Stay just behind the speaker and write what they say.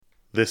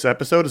This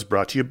episode is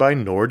brought to you by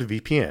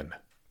NordVPN.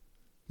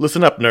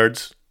 Listen up,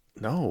 nerds.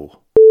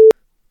 No.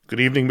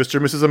 Good evening, Mr.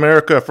 and Mrs.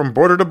 America, from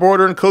border to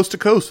border and coast to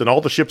coast and all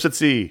the ships at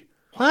sea.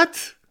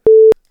 What?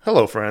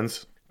 Hello,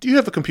 friends. Do you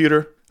have a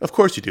computer? Of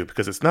course you do,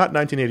 because it's not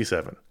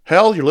 1987.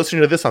 Hell, you're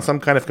listening to this on some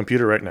kind of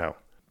computer right now.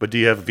 But do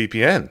you have a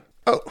VPN?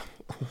 Oh,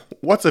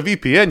 what's a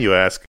VPN, you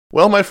ask?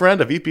 Well, my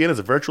friend, a VPN is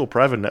a virtual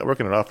private network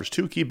and it offers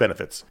two key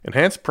benefits: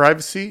 enhanced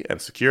privacy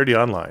and security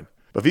online.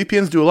 But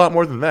VPNs do a lot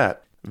more than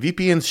that.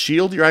 VPNs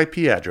shield your IP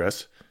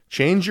address,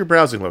 change your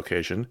browsing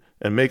location,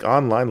 and make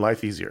online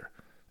life easier.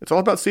 It's all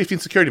about safety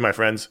and security, my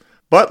friends.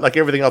 But like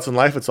everything else in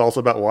life, it's also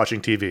about watching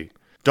TV.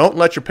 Don't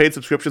let your paid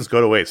subscriptions go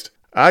to waste.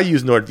 I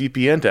use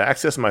NordVPN to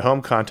access my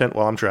home content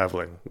while I'm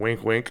traveling.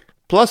 Wink, wink.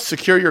 Plus,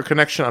 secure your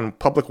connection on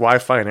public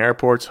Wi-Fi in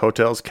airports,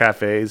 hotels,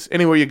 cafes,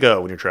 anywhere you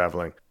go when you're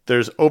traveling.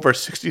 There's over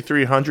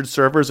 6,300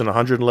 servers in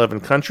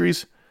 111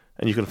 countries,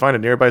 and you can find a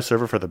nearby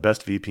server for the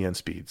best VPN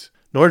speeds.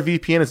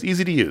 NordVPN is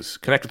easy to use.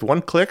 Connect with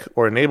one click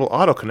or enable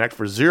auto-connect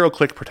for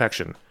zero-click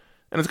protection.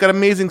 And it's got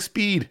amazing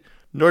speed.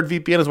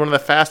 NordVPN is one of the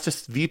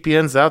fastest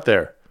VPNs out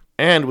there.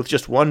 And with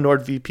just one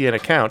NordVPN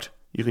account,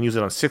 you can use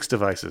it on 6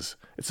 devices.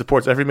 It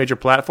supports every major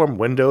platform: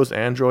 Windows,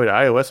 Android,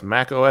 iOS,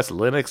 macOS,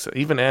 Linux,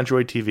 even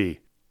Android TV.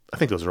 I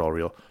think those are all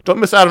real. Don't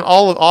miss out on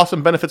all the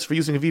awesome benefits for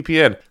using a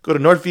VPN. Go to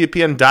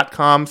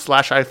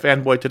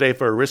nordvpn.com/ifanboy today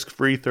for a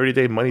risk-free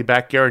 30-day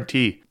money-back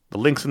guarantee. The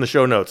link's in the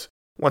show notes.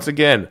 Once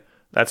again,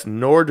 that's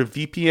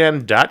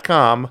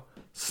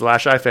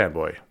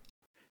nordvpn.com/ifanboy.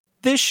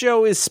 This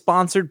show is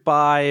sponsored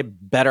by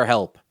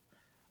BetterHelp.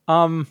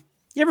 You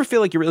ever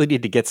feel like you really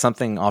need to get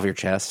something off your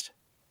chest?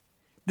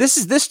 This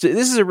is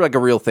like a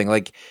real thing.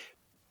 Like,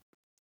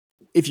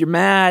 if you're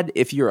mad,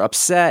 if you're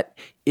upset,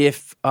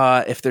 if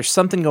there's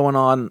something going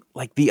on,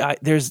 like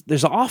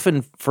there's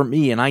often for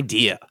me an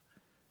idea.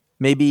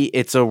 Maybe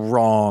it's a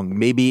wrong,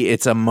 maybe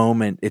it's a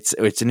moment,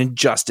 it's an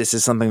injustice,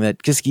 is something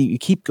that just you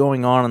keep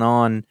going on and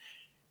on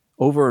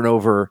over and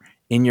over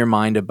in your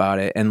mind about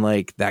it, and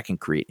like that can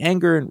create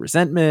anger and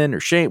resentment or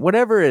shame,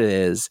 whatever it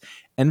is.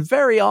 And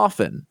very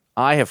often,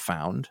 I have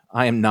found,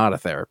 I am not a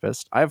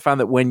therapist, I have found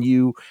that when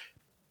you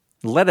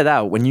let it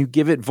out, when you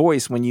give it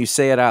voice, when you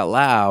say it out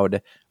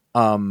loud,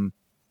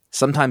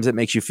 sometimes it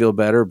makes you feel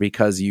better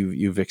because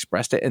you've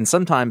expressed it, and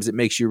sometimes it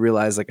makes you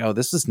realize like, oh,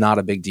 this is not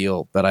a big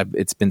deal, but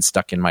it's been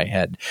stuck in my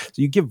head.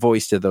 So you give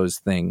voice to those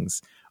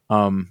things,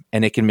 and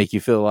it can make you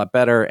feel a lot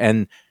better.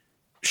 And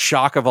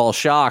shock of all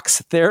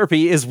shocks,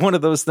 therapy is one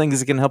of those things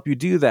that can help you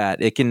do that.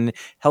 It can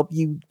help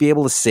you be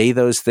able to say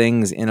those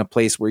things in a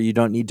place where you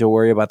don't need to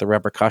worry about the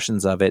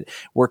repercussions of it,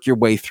 work your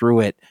way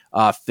through it,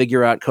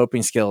 figure out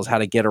coping skills, how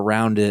to get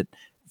around it,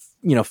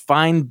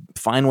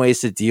 find ways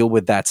to deal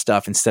with that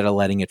stuff instead of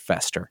letting it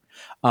fester.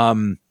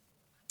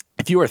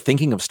 If you are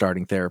thinking of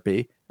starting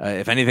therapy,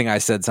 if anything I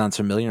said sounds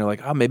familiar, you're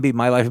like, oh, maybe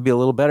my life would be a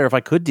little better if I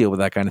could deal with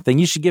that kind of thing,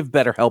 you should give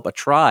BetterHelp a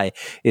try.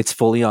 It's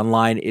fully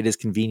online. It is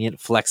convenient,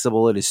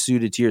 flexible. It is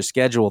suited to your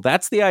schedule.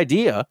 That's the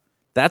idea.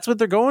 That's what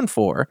they're going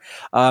for.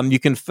 You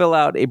can fill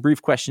out a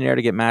brief questionnaire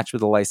to get matched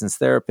with a licensed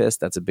therapist.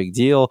 That's a big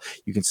deal.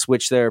 You can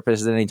switch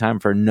therapists at any time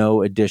for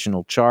no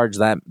additional charge.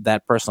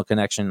 That personal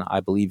connection, I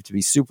believe, to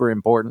be super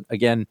important.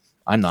 Again,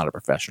 I'm not a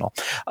professional.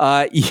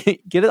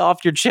 Get it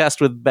off your chest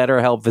with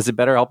BetterHelp. Visit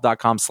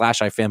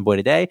BetterHelp.com/ifanboy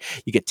today.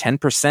 You get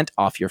 10%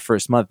 off your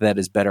first month. That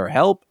is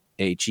BetterHelp,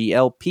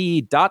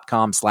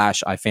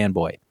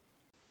 HELP.com/ifanboy.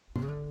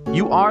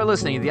 You are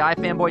listening to the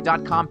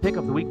ifanboy.com Pick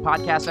of the Week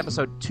podcast,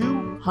 episode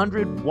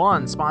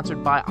 201,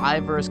 sponsored by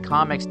iVerse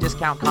Comics,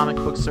 discount comic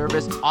book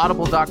service,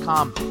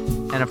 audible.com,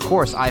 and of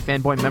course,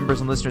 iFanboy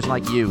members and listeners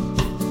like you.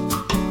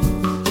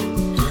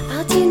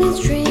 Our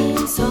teenage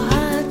dreams so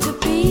hard to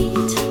beat.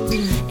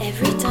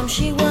 Every time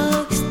she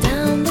walks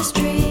down the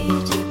street,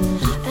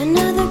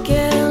 another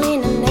girl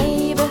in a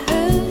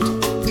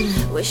neighborhood.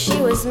 Wish she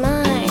was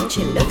mine,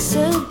 she looks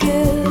so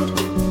good.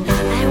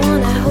 I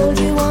wanna hold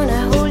you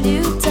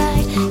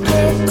tight.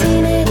 Get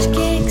teenage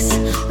kicks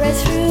right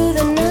through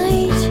the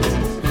night.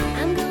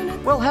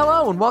 Well,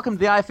 hello and welcome to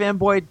the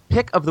iFanboy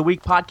Pick of the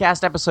Week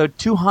podcast, episode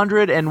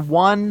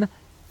 201.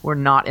 We're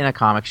not in a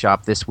comic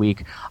shop this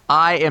week.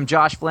 I am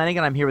Josh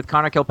Flanagan. I'm here with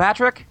Connor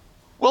Kilpatrick.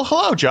 Well,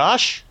 hello,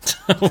 Josh.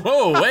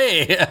 Whoa,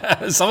 wait.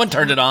 Someone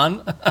turned it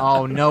on.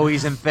 Oh, no,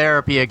 he's in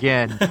therapy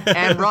again.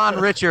 And Ron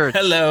Richards.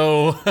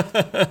 Hello.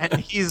 And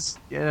he's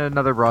in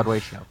another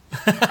Broadway show.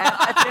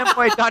 At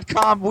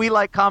ifanboy.com, we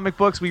like comic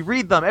books. We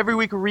read them. Every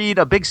week we read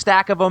a big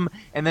stack of them,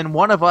 and then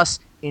one of us,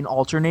 in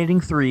alternating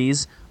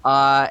threes,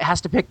 has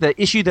to pick the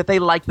issue that they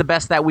like the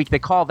best that week. They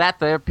call that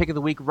their Pick of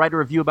the Week, write a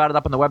review about it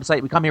up on the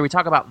website. We come here, we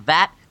talk about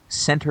that,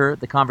 center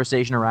the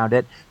conversation around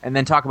it, and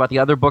then talk about the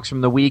other books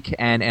from the week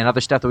and other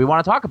stuff that we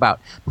want to talk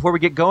about. Before we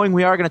get going,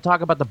 we are going to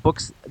talk about the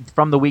books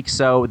from the week,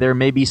 so there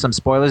may be some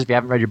spoilers if you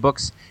haven't read your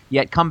books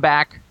yet. Come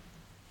back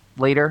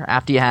later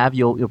after you have.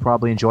 You'll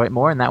probably enjoy it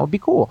more, and that would be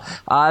cool.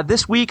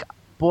 This week,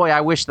 boy,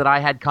 I wish that I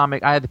had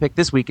to pick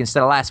this week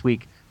instead of last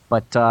week.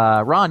 But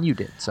Ron, you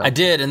did. So I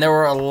did, and there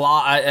were a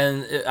lot,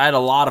 and I had a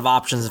lot of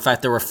options. In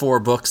fact, there were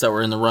 4 books that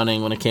were in the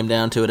running when it came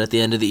down to it at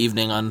the end of the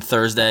evening on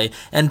Thursday.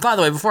 And by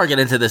the way, before I get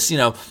into this,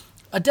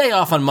 a day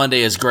off on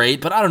Monday is great,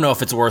 but I don't know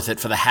if it's worth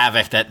it for the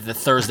havoc that the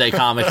Thursday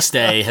Comics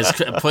Day has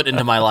put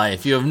into my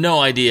life. You have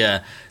no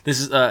idea. This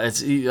is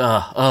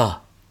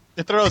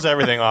It throws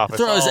everything off. It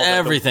throws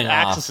everything the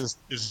off. axis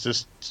is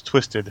just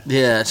twisted.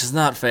 Yeah, it's just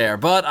not fair.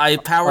 But I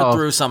powered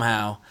through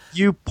somehow.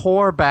 You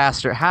poor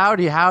bastard. How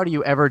do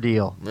you ever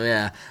deal?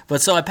 Yeah.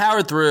 But so I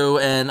powered through,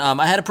 and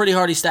I had a pretty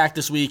hearty stack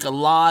this week. It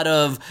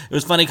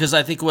was funny because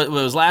I think what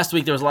was last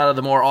week, there was a lot of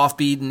the more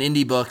offbeat and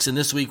indie books, and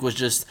this week was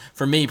just,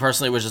 for me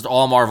personally, was just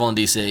all Marvel and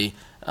DC.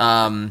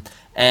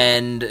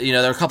 And,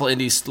 there were a couple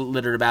indies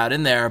littered about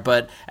in there,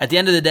 but at the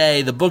end of the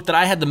day, the book that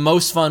I had the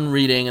most fun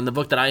reading and the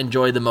book that I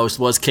enjoyed the most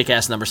was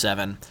Kick-Ass number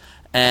 7.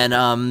 And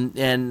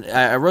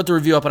I wrote the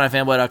review up on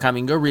ifanboy.com.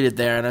 You can go read it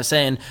there. And I was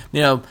saying,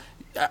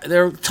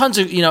 there are tons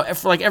of,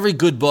 for like every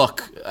good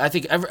book, I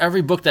think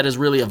every book that is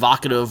really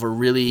evocative or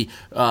really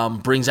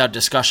brings out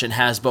discussion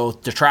has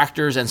both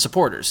detractors and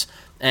supporters.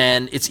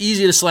 And it's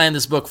easy to slam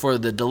this book for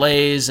the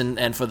delays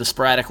and for the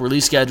sporadic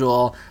release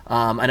schedule.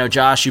 I know,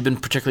 Josh, you've been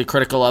particularly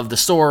critical of the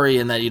story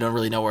and that you don't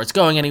really know where it's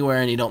going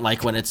anywhere, and you don't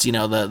like when it's,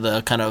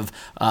 the kind of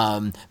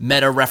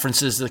meta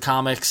references to the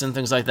comics and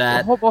things like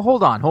that. Well,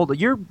 hold on.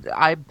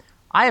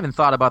 I haven't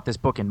thought about this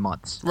book in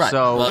months. Right.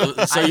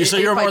 So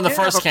you're more in the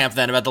first camp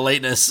then about the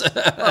lateness.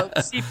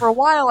 See, for a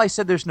while I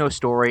said there's no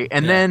story,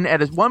 and then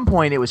at one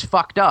point it was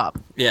fucked up.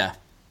 Yeah.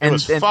 It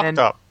was fucked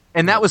up.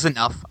 And that was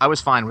enough. I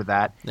was fine with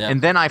that. Yeah.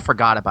 And then I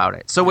forgot about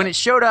it. So when it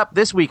showed up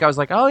this week, I was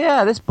like, oh,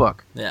 yeah, this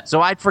book. Yeah.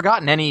 So I'd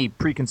forgotten any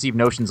preconceived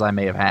notions I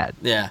may have had.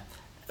 Yeah.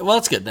 Well,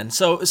 that's good then.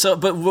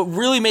 But what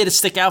really made it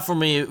stick out for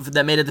me,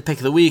 that made it the pick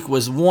of the week,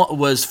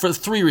 was for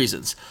 3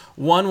 reasons.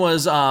 One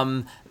was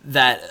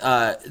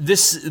that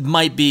this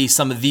might be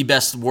some of the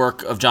best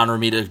work of John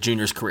Romita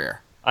Jr.'s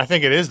career. I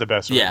think it is the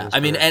best. Yeah, I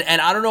mean, and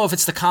I don't know if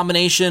it's the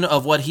combination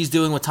of what he's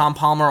doing with Tom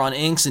Palmer on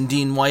inks and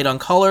Dean White on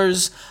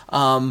colors,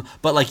 but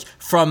like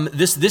from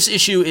this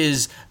issue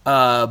is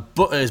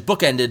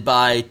bookended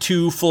by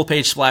 2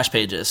 full-page splash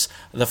pages.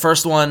 The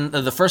first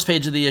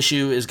page of the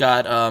issue has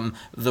got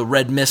the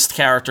Red Mist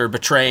character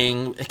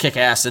betraying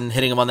Kick-Ass and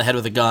hitting him on the head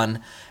with a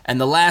gun. And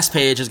the last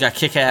page has got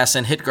Kick-Ass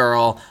and Hit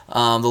Girl,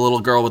 the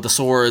little girl with the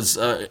swords,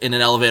 in an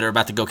elevator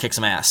about to go kick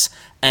some ass.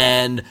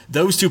 And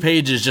those 2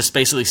 pages just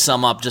basically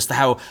sum up just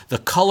how the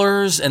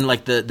colors and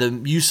like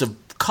the use of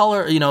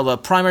color, the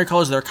primary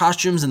colors of their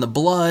costumes and the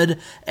blood,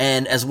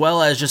 and as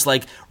well as just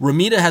like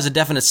Romita has a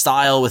definite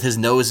style with his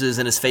noses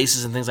and his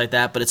faces and things like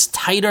that, but it's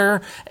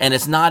tighter and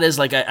it's not as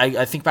like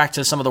I think back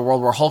to some of the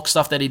World War Hulk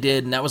stuff that he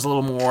did, and that was a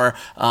little more it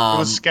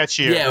was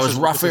sketchier. Yeah, it was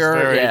rougher.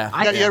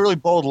 You got really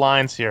bold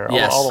lines here.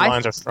 Yes. All the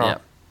lines are strong. Yeah.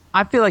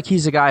 I feel like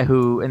he's a guy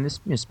who, and this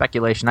is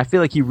speculation, I feel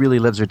like he really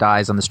lives or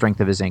dies on the strength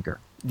of his inker.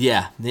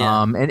 Yeah.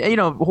 And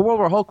World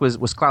War Hulk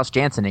was Klaus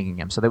Janson inking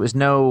him, so there was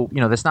no,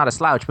 that's not a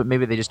slouch, but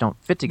maybe they just don't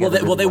fit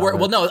together. Not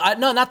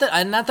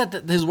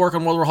that his work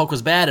on World War Hulk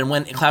was bad, and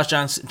when Klaus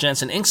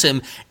Janson inks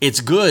him,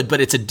 it's good,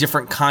 but it's a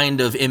different kind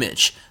of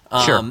image.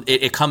 Sure.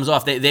 It comes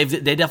off. They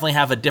definitely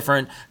have a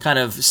different kind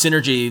of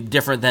synergy,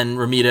 different than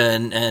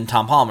Romita and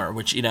Tom Palmer,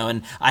 which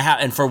and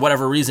for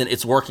whatever reason,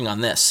 it's working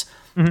on this.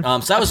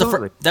 Mm-hmm. So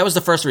that was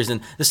the first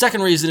reason. The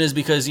second reason is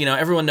because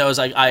everyone knows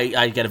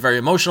I get very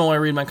emotional when I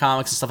read my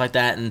comics and stuff like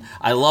that, and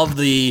I love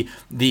the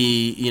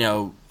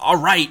all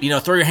right,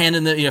 throw your hand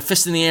in the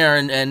fist in the air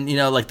and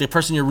like the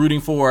person you're rooting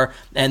for.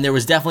 And there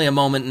was definitely a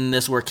moment in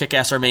this where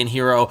Kick-Ass, our main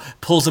hero,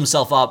 pulls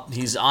himself up.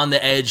 He's on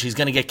the edge. He's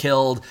going to get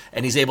killed,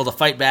 and he's able to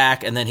fight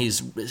back. And then he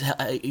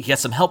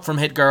gets some help from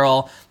Hit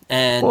Girl.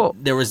 And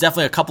there was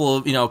definitely a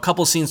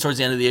couple scenes towards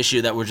the end of the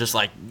issue that were just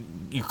like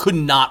you could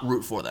not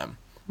root for them.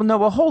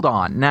 Well, hold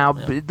on. Now,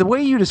 the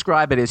way you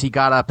describe it is he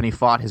got up and he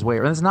fought his way.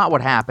 And that's not what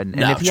happened.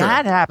 And if it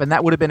had happened,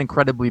 that would have been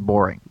incredibly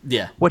boring.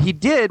 Yeah. What he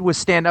did was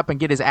stand up and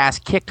get his ass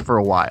kicked for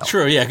a while.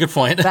 True, yeah, good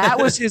point. That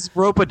was his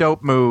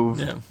rope-a-dope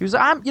move. Yeah. He was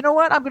you know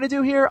what I'm going to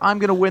do here? I'm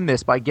going to win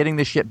this by getting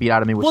the shit beat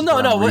out of me.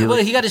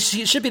 He got his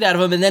shit beat out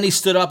of him, and then he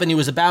stood up and he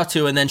was about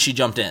to, and then she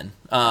jumped in.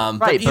 Right,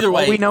 but either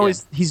way, all we know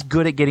is he's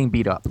good at getting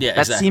beat up. Yeah,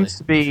 that seems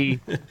to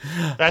be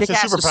that's a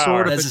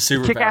superpower. That's a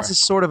superpower. Kick-Ass is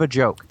sort of a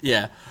joke.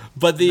 Yeah,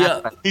 but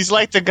he's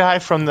like the guy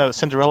from the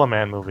Cinderella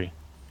Man movie.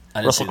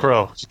 Russell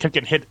Crowe. He kept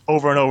getting hit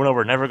over and over and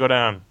over, never go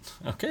down.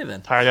 Okay,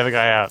 then. Tire the other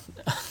guy out.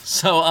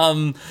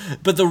 So,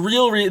 but the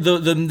real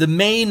the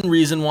main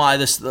reason why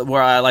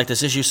where I like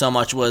this issue so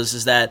much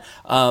is that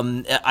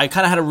I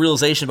kind of had a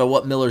realization about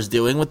what Miller's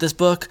doing with this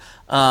book.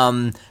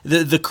 And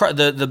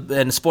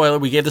spoiler,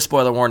 we gave the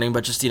spoiler warning,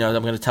 but just I'm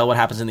going to tell what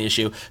happens in the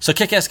issue. So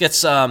Kick-Ass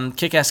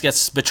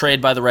gets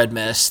betrayed by the Red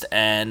Mist,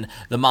 and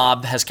the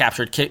mob has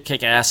captured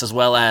Kick-Ass as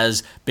well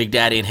as Big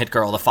Daddy and Hit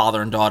Girl, the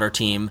father and daughter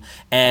team.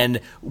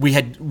 And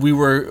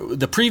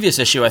the previous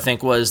issue I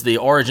think was the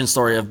origin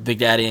story of Big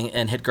Daddy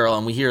and Hit Girl,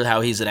 and we hear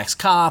how he's an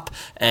ex-cop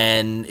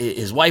and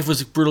his wife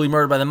was brutally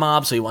murdered by the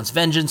mob, so he wants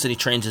vengeance and he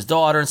trains his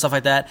daughter and stuff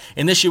like that.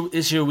 In this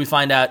issue we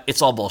find out it's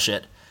all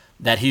bullshit.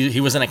 That he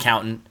was an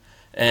accountant.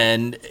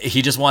 And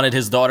he just wanted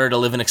his daughter to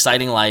live an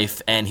exciting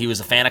life, and he was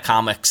a fan of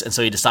comics, and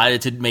so he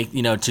decided to make,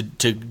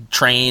 to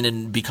train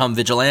and become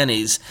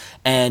vigilantes.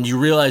 And you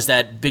realize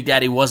that Big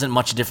Daddy wasn't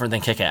much different than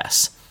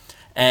Kick-Ass.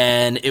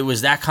 And it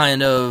was that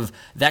kind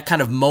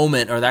of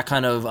moment, or that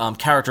kind of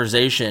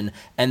characterization,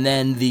 and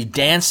then the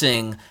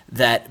dancing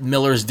that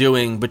Miller's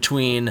doing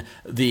between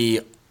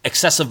the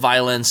excessive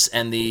violence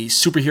and the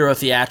superhero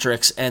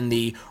theatrics and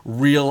the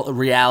real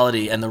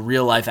reality and the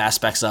real life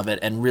aspects of it,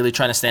 and really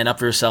trying to stand up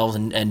for yourselves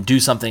and do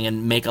something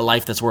and make a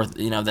life that's worth,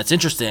 that's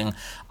interesting.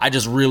 I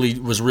just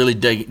was really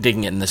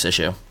digging it in this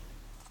issue.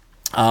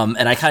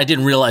 And I kind of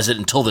didn't realize it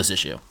until this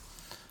issue.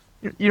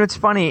 What's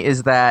funny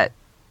is that,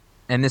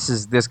 and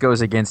this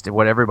goes against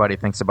what everybody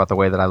thinks about the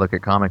way that I look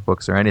at comic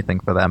books, or anything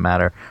for that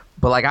matter,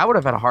 but like, I would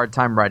have had a hard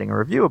time writing a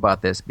review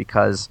about this,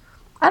 because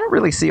I don't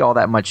really see all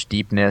that much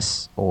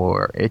deepness,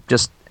 or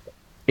it's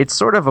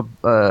sort of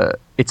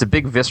it's a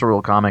big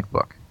visceral comic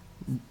book,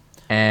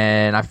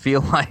 and I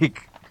feel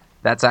like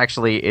that's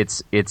actually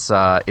its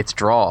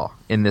draw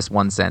in this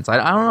one sense. I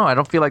don't know. I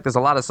don't feel like there's a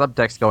lot of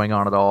subtext going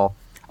on at all.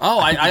 Oh,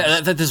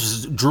 I thought this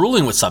was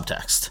drooling with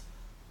subtext.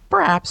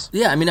 Perhaps.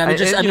 Yeah,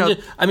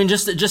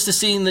 just to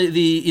seeing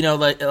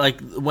the like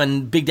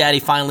when Big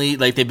Daddy finally,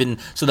 like,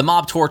 the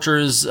mob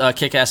tortures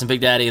Kick-Ass and Big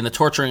Daddy, and the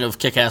torturing of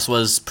Kick-Ass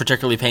was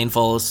particularly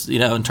painful,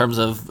 in terms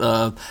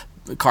of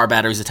car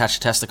batteries attached to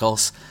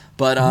testicles.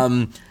 But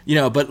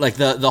but like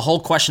the whole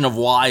question of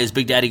why is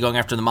Big Daddy going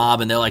after the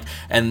mob, and they're like,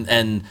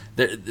 and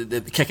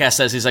the Kick-Ass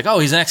says, he's like, oh,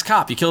 he's an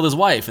ex-cop, he killed his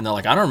wife, and they're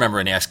like, I don't remember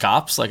any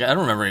ex-cops, like, I don't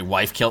remember any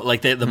wife killed,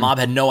 like, the mob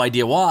had no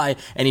idea why,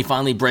 and he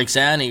finally breaks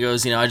down and he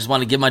goes, I just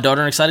want to give my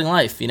daughter an exciting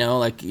life,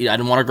 like, I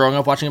didn't want her growing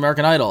up watching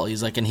American Idol.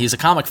 He's like, and he's a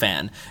comic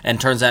fan,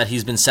 and turns out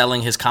he's been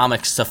selling his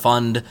comics to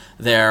fund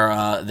their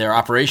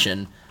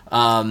operation.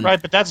 Right,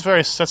 but that's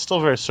still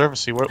very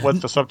surfacey. What's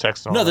the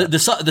subtext on that? The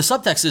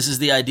subtext is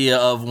the idea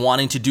of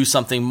wanting to do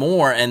something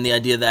more, and the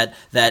idea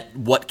that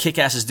what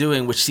Kick-Ass is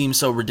doing, which seems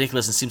so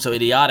ridiculous and seems so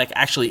idiotic,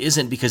 actually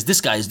isn't, because this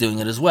guy is doing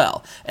it as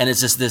well. And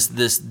it's just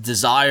this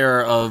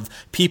desire of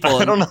people.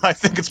 I don't know. I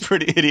think it's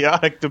pretty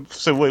idiotic. I do.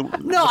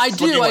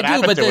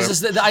 But there's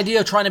the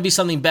idea of trying to be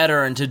something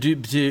better, and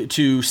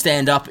to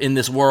stand up in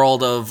this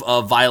world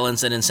of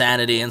violence and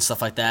insanity and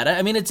stuff like that.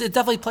 I mean, it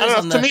definitely plays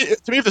on to me,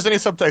 if there's any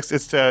subtext,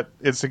 it's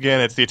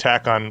the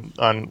attack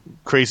on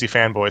crazy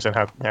fanboys and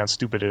how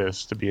stupid it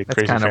is to be a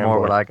crazy fanboy. That's kind of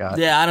more what I got.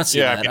 Yeah, I don't see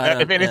that. I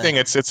mean, if anything,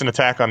 it's an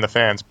attack on the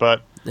fans.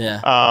 But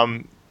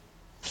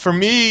for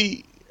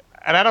me,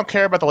 and I don't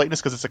care about the lateness,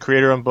 because it's a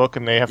creator-owned book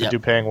and they have to do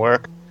paying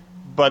work.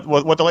 But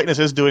what the lateness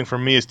is doing for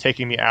me is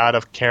taking me out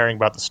of caring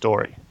about the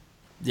story.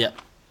 Yeah.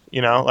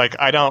 Like,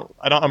 I don't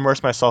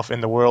immerse myself in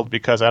the world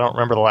because I don't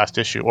remember the last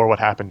issue or what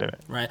happened in it.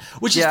 Right.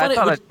 Which is funny. I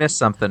thought I'd missed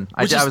something.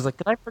 I was like,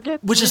 did I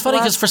forget? Which is funny,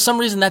 because for some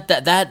reason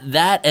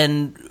that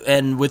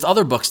and with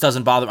other books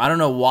doesn't bother me. I don't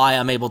know why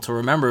I'm able to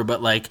remember,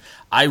 but like,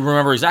 I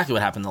remember exactly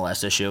what happened in the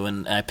last issue,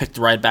 and I picked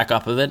right back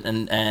up of it,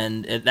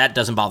 and that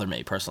doesn't bother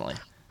me personally.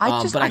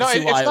 But I can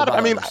see why.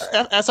 I mean,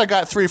 as I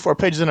got 3 or 4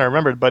 pages in, I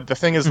remembered. But the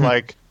thing is,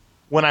 like,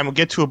 when I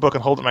get to a book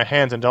and hold it in my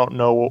hands and don't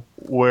know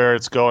where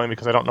it's going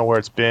because I don't know where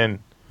it's been.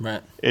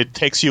 Right. It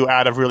takes you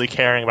out of really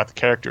caring about the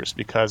characters,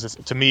 because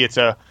to me it's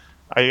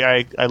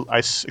I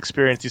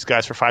experience these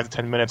guys for 5 to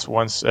 10 minutes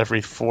once every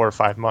 4 or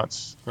 5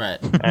 months. Right.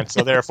 And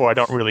so therefore I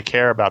don't really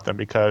care about them,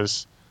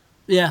 because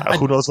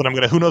who knows when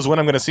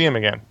I'm gonna see him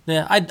again.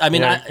 Yeah.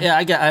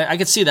 I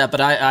could see that,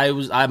 but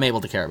I'm able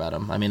to care about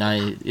him. I mean,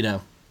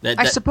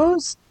 I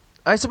suppose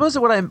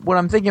that what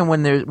I'm thinking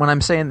when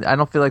I'm saying I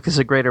don't feel like this is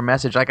a greater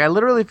message, like, I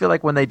literally feel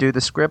like when they do the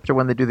script or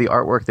when they do the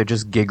artwork, they're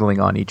just giggling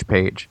on each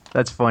page.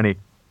 That's funny.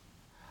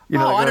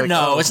 I don't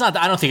know. It's not.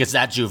 I don't think it's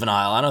that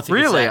juvenile. I don't think.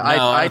 Really, it's that,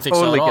 no, I think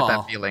totally so get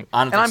that feeling,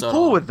 and I'm so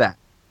cool with that.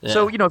 Yeah.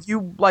 So if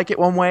you like it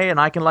one way and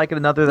I can like it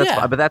another, that's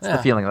fine. But that's the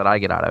feeling that I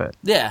get out of it.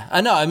 Yeah,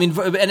 I know. I mean,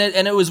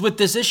 and it was with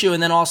this issue,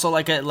 and then also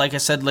like I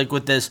said, like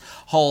with this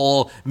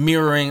whole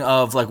mirroring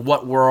of like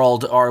what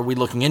world are we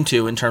looking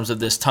into in terms of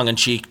this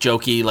tongue-in-cheek,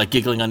 jokey, like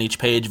giggling on each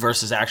page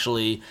versus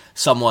actually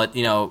somewhat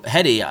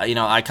heady.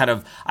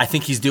 I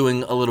think he's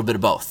doing a little bit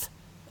of both.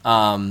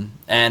 And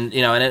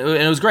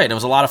it was great. It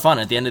was a lot of fun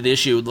at the end of the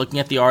issue, looking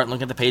at the art and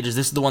looking at the pages.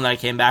 This is the one that I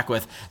came back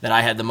with that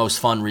I had the most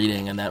fun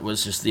reading, and that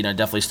was just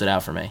definitely stood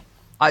out for me.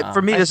 I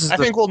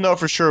think we'll know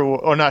for sure,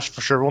 or not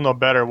for sure, we'll know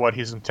better what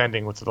he's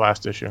intending with the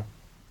last issue.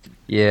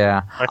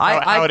 Yeah,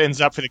 like how it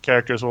ends up for the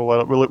characters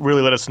will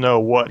really let us know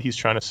what he's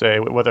trying to say,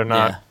 whether or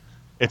not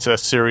it's a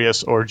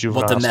serious or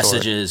juvenile. What the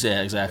message is,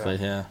 exactly.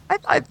 Yeah,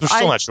 I'm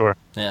still not sure.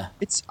 Yeah,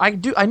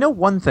 I know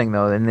one thing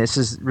though, and this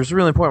was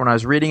really important when I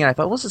was reading it. I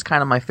thought, well, this is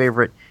kind of my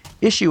favorite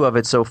issue of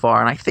it so far,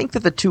 and I think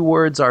that the 2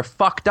 words are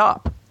 "fucked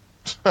up."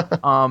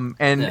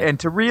 And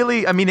to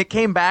really, I mean, it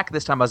came back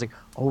this time. I was like,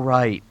 oh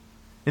right.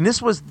 And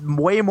this was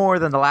way more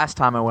than the last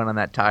time I went on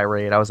that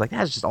tirade. I was like,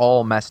 that's just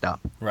all messed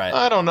up. Right.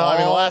 I don't know. I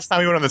mean, the last time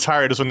we went on the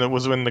tirade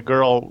was when the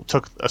girl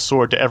took a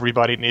sword to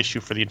everybody in the issue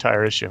for the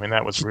entire issue. I mean,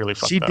 that was really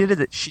fucked up.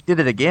 She did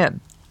it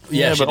again.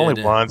 Yeah, but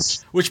only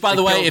once. Which, by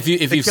the way, if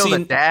you've seen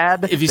the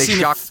dad, if you've they seen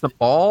shocked the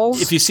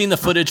balls. If you've seen the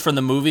footage from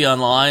the movie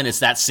online, it's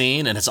that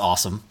scene, and it's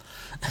awesome.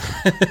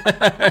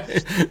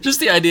 Just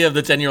the idea of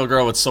the 10-year-old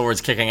girl with swords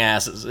kicking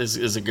ass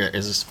is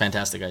a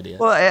fantastic idea.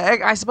 Well,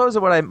 I suppose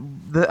I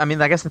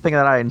guess the thing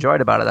that I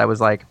enjoyed about it, I was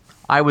like,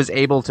 well,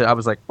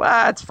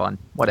 it's fun,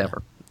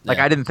 whatever. Like,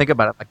 I didn't think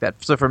about it like that.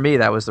 So for me,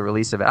 that was the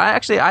release of it. I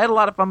had a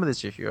lot of fun with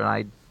this issue, and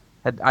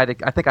I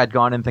think I'd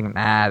gone in thinking,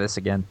 this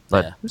again,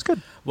 but it was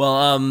good.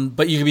 Well,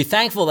 but you can be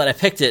thankful that I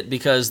picked it,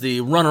 because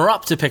the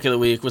runner-up to pick of the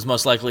week was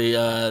most likely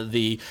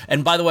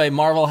and by the way,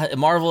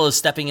 Marvel is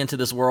stepping into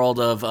this world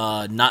of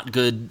not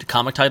good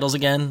comic titles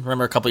again.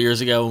 Remember a couple years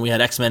ago when we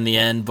had X-Men: The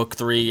End, Book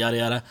 3, yada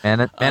yada, and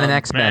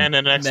X-Men,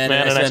 and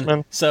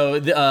X-Men. So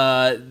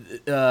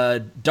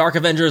Dark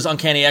Avengers,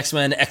 Uncanny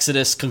X-Men,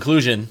 Exodus,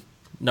 Conclusion.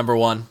 Number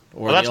 1.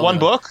 That's one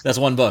book? That's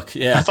one book,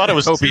 yeah. I thought it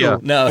was two.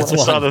 No, it's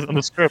one. I saw on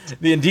the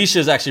script. The indicia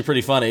is actually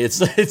pretty funny. It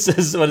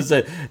says, what is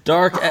it?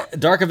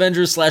 Dark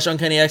Avengers /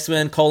 Uncanny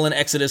X-Men :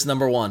 Exodus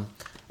number 1.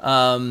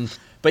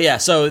 But yeah,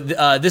 so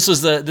this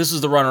was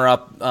the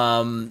runner-up,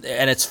 and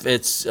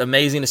it's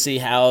amazing to see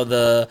how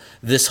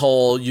this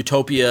whole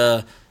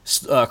Utopia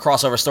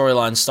crossover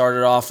storyline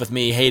started off with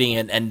me hating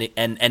it and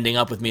ending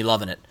up with me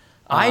loving it.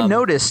 I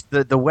noticed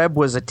that the web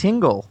was a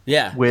tingle.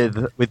 Yeah.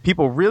 With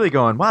people really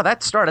going, wow,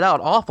 that started out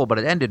awful, but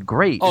it ended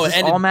great. Oh, Is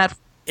this all Matt?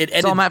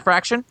 It's all Matt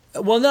Fraction?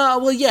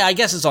 Well, yeah, I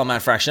guess it's all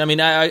Matt Fraction. I mean,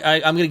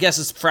 I'm going to guess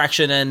it's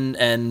Fraction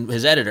and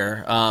his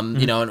editor.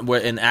 You know,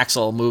 and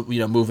Axel,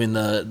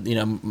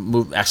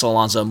 Axel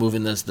Alonso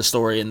moving the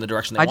story in the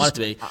direction they want it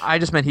to be. I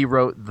just meant he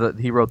wrote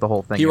the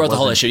whole thing. He wrote the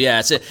whole issue.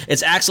 Yeah,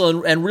 it's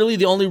Axel, and really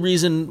the only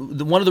reason,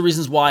 one of the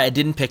reasons why I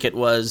didn't pick it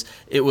was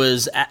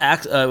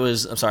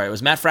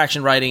Matt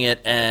Fraction writing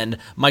it, and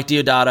Mike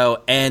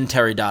Deodato and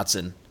Terry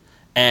Dodson.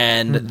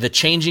 And the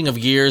changing of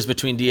gears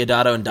between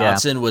Deodato and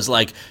Dodson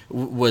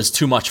was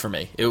too much for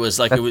me. It was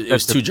like it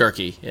was too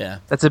jerky. Yeah,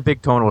 that's a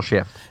big tonal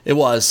shift. It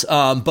was,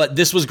 but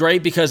this was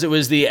great because it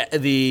was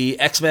the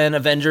X-Men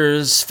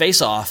Avengers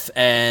face-off,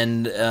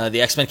 and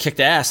the X-Men kicked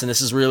ass. And this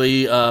is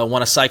really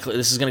This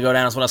is going to go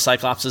down as one of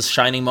Cyclops'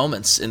 shining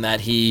moments, in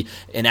that he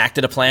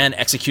enacted a plan,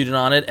 executed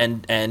on it,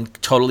 and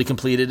totally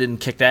completed and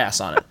kicked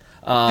ass on it.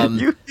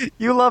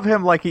 You love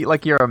him like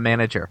you're a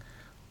manager.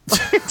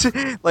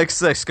 Like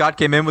Scott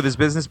came in with his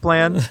business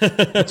plan, he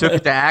took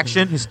it to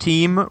action. His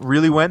team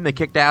really went and they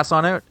kicked ass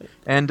on it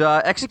and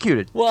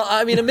executed. Well,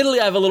 I mean,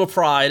 admittedly, I have a little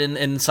pride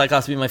in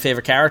Cyclops being my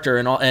favorite character,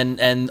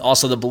 and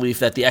also the belief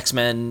that the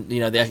X-Men,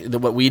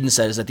 what Whedon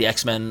said is that the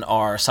X-Men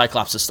are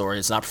Cyclops' story.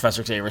 It's not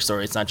Professor Xavier's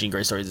story. It's not Jean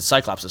Grey's story. It's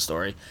Cyclops'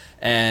 story.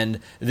 And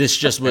this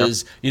just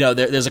was,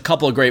 there's a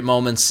couple of great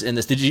moments in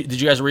this. Did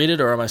you guys read it,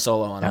 or am I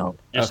solo on it? No,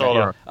 you're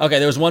solo. Okay,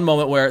 there was one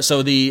moment where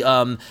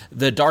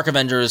the Dark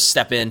Avengers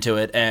step into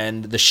it,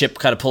 and the ship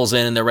kind of pulls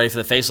in, and they're ready for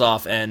the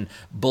face-off, and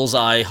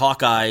Bullseye /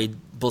 Hawkeye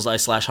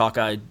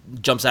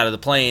jumps out of the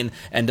plane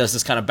and does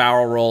this kind of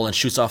barrel roll and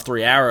shoots off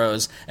 3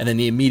 arrows, and then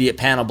the immediate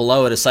panel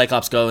below it is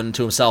Cyclops going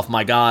to himself,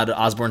 my God,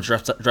 Osborn's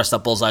dressed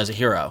up Bullseye as a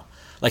hero.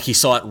 Like he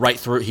saw right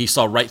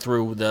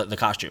through the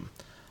costume.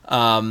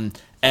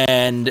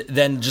 And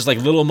then just like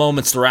little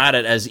moments throughout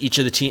it, as each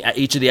of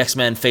the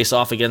X-Men face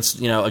off against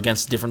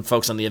different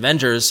folks on the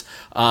Avengers,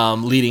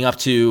 leading up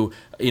to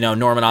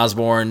Norman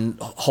Osborn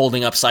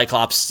holding up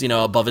Cyclops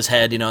above his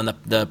head in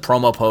the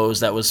promo pose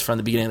that was from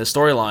the beginning of the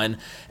storyline,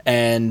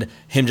 and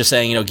him just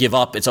saying give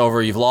up, it's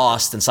over, you've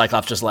lost, and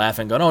Cyclops just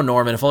laughing, going, oh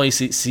Norman, if only you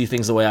see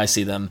things the way I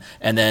see them.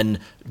 And then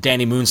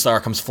Danny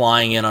Moonstar comes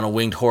flying in on a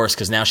winged horse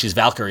because now she's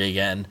Valkyrie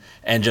again,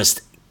 and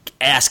just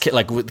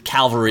with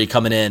cavalry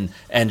coming in,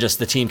 and just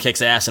the team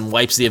kicks ass and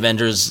wipes the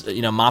Avengers,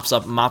 mops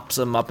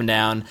them up and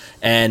down,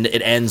 and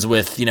it ends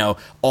with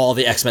all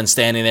the X-Men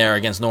standing there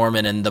against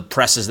Norman, and the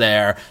press is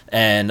there,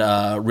 and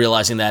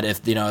realizing that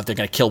if they're going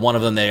to kill one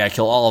of them, they got to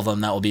kill all of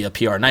them. That will be a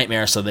PR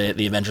nightmare. So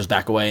the Avengers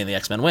back away and the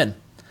X-Men win.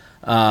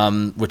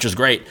 Which was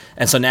great.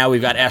 And so now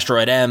we've got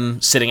Asteroid M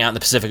sitting out in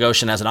the Pacific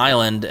Ocean as an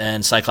island,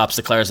 and Cyclops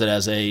declares it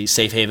as a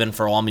safe haven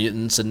for all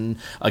mutants. And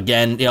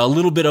again, a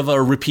little bit of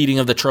a repeating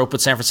of the trope with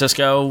San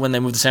Francisco when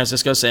they moved to San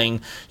Francisco, saying,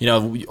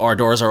 our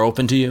doors are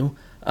open to you.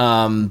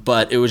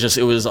 But it was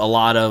a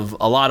lot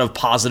of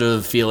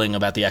positive feeling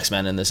about the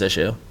X-Men in this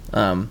issue.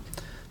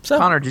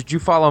 Connor, did you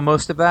follow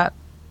most of that?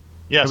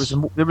 Yes.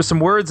 There was some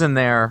words in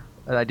there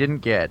that I didn't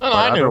get. No,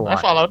 I knew. I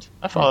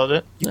followed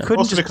it. You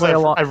couldn't just play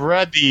along. I've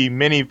read the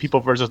many People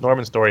versus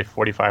Norman story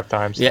 45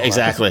 times. Yeah,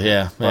 exactly.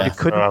 Yeah. You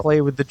couldn't play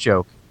with the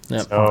joke.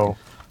 Yep. So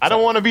I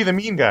don't want to be the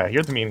mean guy.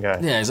 You're the mean guy.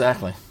 Yeah,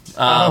 exactly.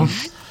 I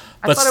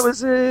thought it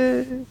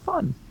was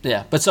fun.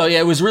 Yeah, but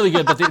it was really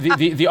good. But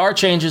the art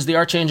changes. The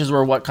art changes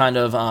were what kind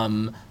of.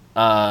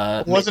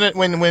 Wasn't it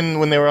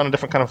when they were on a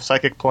different kind of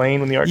psychic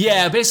plane when the art?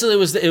 Yeah, basically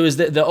it was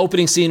the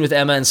opening scene with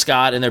Emma and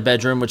Scott in their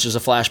bedroom, which is a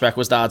flashback,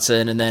 was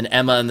Dodson, and then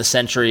Emma and the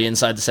Sentry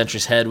inside the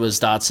Sentry's head was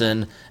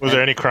Dodson. Was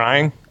there any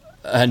crying?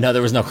 No,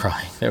 there was no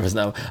crying. There was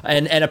no,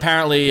 and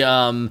apparently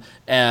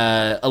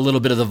a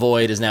little bit of the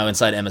Void is now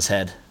inside Emma's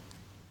head.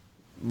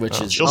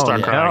 she'll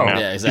start crying now.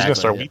 Yeah, exactly. He's gonna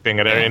start weeping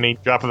at any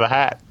drop of a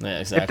hat. Yeah,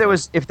 exactly.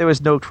 If there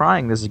was no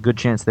crying, there's a good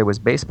chance there was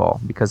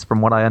baseball, because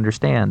from what I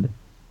understand,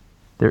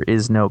 there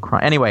is no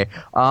crying. Anyway,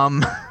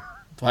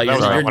 Wow,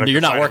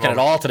 you're not working at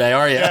all today,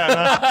 are you?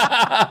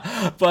 Yeah,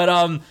 no.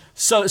 But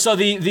so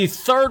the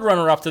third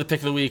runner-up to the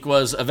pick of the week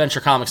was Adventure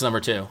Comics number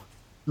 2.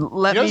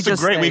 It's a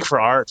great week for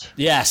art.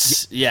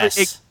 Yes.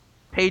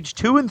 Page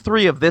 2 and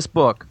 3 of this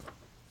book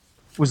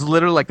was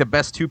literally like the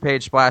best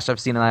 2-page splash I've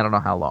seen in I don't know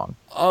how long.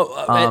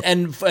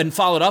 And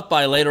followed up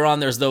by later on.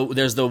 There's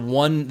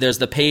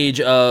the page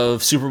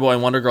of Superboy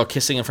and Wonder Girl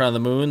kissing in front of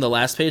the moon, the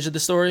last page of the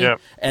story. Yep.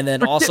 And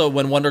then also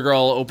when Wonder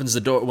Girl opens the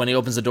door, when he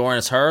opens the door and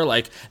it's her,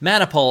 like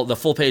Manipul, the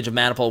full page of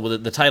Manipul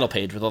with the title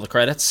page with all the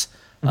credits.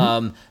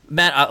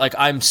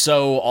 I'm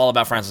so all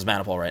about Francis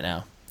Manipul right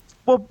now.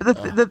 Well,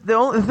 the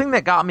only thing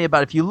that got me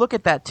about it, if you look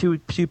at that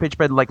two-page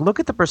spread, like look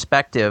at the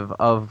perspective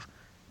of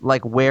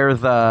like where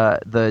the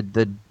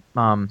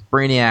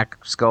Brainiac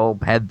skull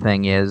head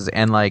thing is,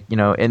 and like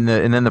and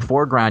then the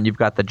foreground you've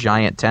got the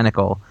giant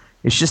tentacle.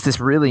 It's just this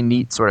really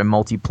neat sort of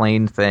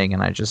multi-plane thing,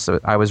 and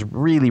I was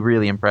really,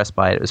 really impressed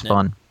by it. It was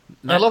fun.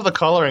 I love the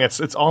coloring.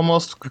 It's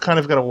almost kind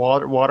of got a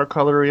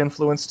watercolory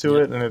influence to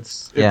it, and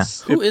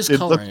Who is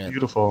coloring it? Looks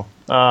beautiful.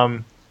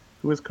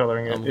 Who is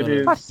coloring it?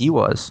 I thought he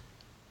was.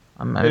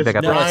 It's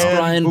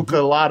Brian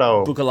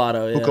Bucalato.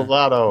 Bucalato, yeah.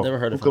 Bucalato. Never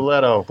heard of him.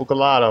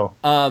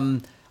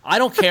 Bucalato. I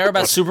don't care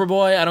about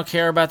Superboy. I don't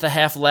care about the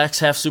half Lex,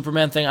 half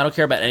Superman thing. I don't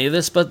care about any of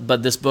this, but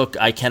this book,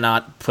 I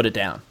cannot put it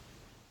down.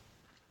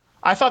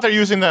 I thought they're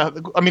using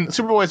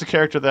Superboy is a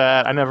character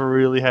that I never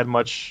really had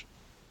much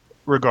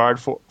regard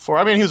for.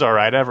 I mean, he was all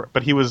right,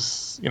 but he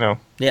was, he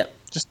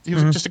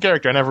was just a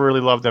character. I never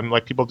really loved him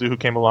like people do who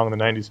came along in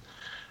the 90s.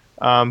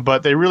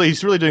 But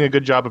he's really doing a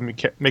good job of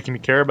making me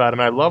care about him.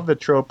 And I love the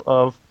trope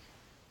of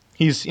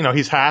he's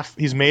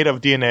made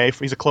of DNA.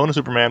 He's a clone of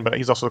Superman, but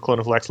he's also a clone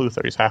of Lex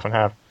Luthor. He's half and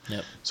half.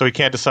 Yep. So he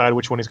can't decide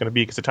which one he's going to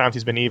be, because at times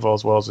he's been evil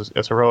as well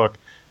as heroic.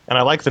 And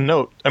I like the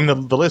note. I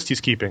mean, the list he's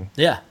keeping.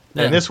 Yeah.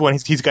 And this one,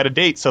 he's got a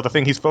date, so the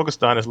thing he's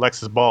focused on is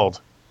Lex is bald.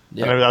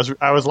 Yeah. And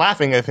I was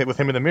laughing with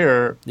him in the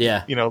mirror.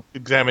 Yeah.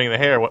 Examining the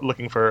hair,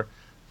 looking for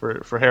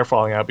hair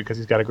falling out because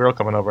he's got a girl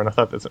coming over. And I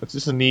thought it's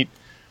just a neat.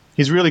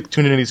 He's really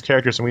tuned into these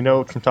characters, and we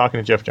know from talking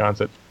to Jeff Johns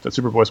that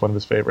Superboy is one of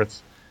his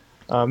favorites.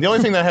 The only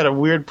thing that I had a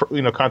weird,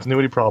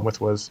 continuity problem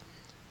with was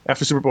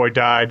after Superboy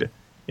died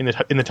in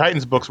the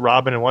Titans books,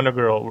 Robin and Wonder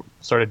Girl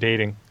started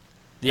dating.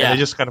 Yeah, and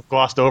they just kind of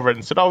glossed over it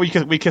and said, "Oh, we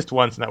kissed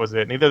once, and that was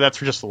it." And either that's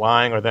for just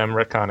lying or them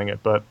retconning it,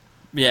 but.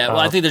 Yeah, well,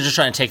 I think they're just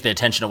trying to take the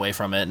attention away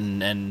from it,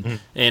 and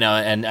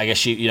and I guess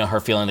she, her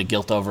feeling the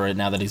guilt over it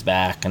now that he's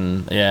back,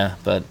 and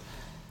but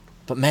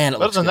man, it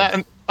looks good. That,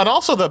 and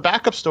also the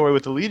backup story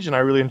with the Legion, I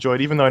really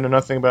enjoyed, even though I know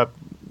nothing about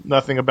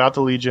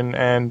the Legion,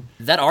 and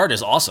that art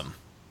is awesome.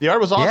 The art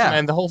was awesome,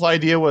 and the whole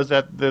idea was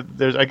that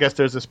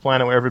there's this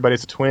planet where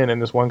everybody's a twin,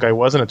 and this one guy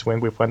wasn't a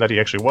twin. We found out he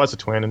actually was a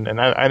twin, and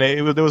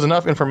there was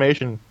enough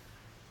information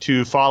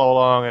to follow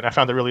along, and I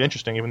found it really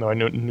interesting, even though I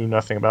knew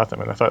nothing about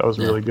them, and I thought it was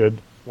a really good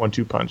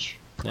 1-2 punch.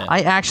 Yeah.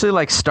 I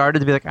actually started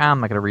to be like, I'm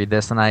not going to read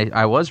this, and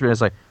I was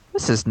like,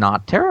 this is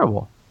not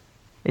terrible.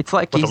 It's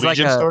like he's the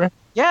Legion story?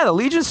 Yeah, the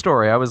Legion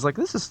story. I was like,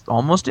 this is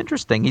almost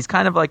interesting. He's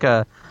kind of like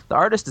the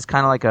artist is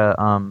kind of like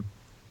a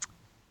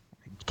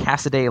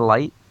Cassaday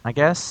Light, I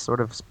guess,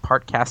 sort of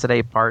part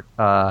Cassaday, part.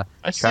 I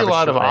see a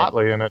lot of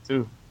Otley in it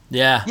too.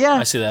 Yeah,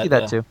 I see that. See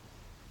that too.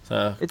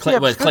 So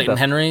Clayton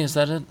Henry, is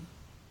that it?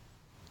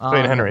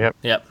 Clayton Henry, yep.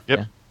 Yep.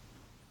 Yeah.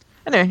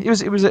 Anyway,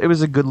 it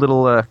was a good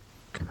little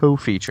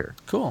co-feature.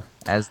 Cool.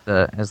 As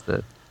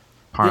the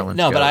parlance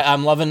goes. But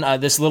I'm loving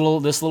this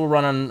little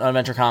run on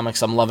Adventure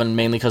Comics. I'm loving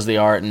mainly because of the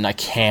art, and I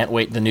can't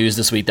wait. The news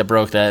this week that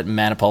broke that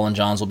Manipul and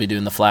Johns will be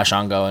doing the Flash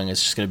ongoing.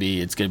 It's gonna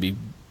be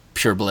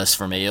pure bliss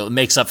for me. It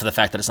makes up for the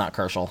fact that it's not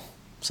Kerschel.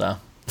 So.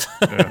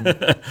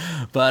 Yeah.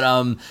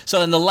 But so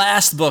then the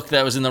last book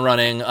that was in the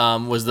running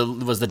was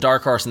the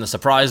Dark Horse and the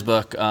Surprise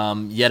book.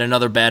 Yet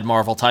another bad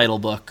Marvel title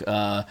book.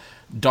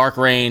 Dark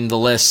Reign, The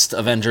List,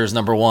 Avengers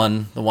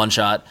 #1, the one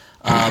shot.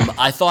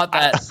 I thought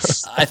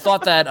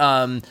that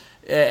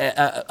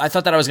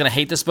I was going to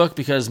hate this book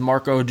because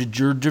Marko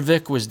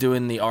Djurdjevic was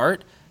doing the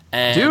art,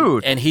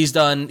 and he's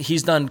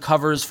done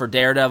covers for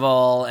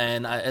Daredevil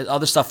and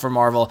other stuff for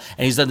Marvel,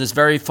 and he's done this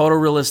very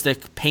photorealistic,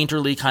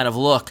 painterly kind of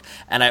look.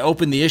 And I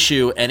opened the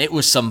issue, and it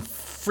was some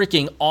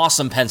freaking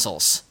awesome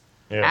pencils.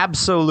 Yeah.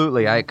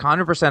 Absolutely, I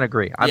 100%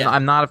 agree.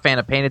 I'm not a fan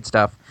of painted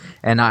stuff,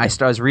 and I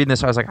was reading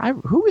this. I was like,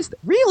 "Who is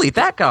really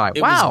that guy?"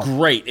 It wow, was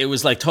great. It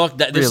was like this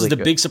really is the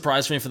big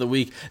surprise for me for the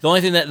week.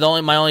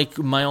 My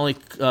only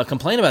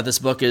complaint about this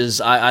book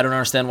is I don't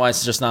understand why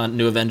it's just not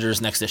New Avengers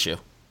next issue.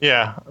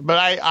 Yeah, but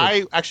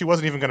I actually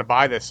wasn't even going to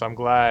buy this, so I'm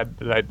glad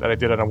that I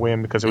did it on a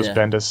whim because it was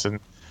Bendis.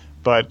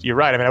 But you're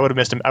right. I mean, I would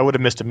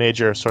have missed a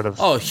major sort of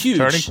huge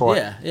turning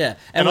point. Yeah.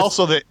 And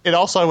also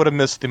I would have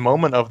missed the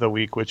moment of the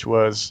week, which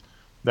was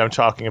them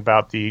talking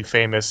about the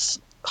famous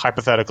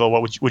hypothetical.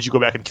 What would you go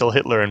back and kill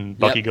Hitler? And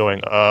Bucky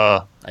going,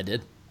 I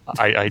did.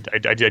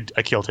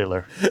 I killed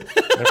Hitler.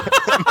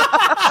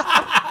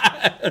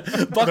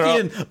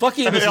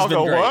 Bucky and this has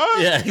been great.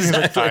 What? Yeah,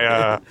 exactly.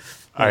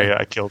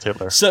 I killed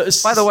Hitler. So,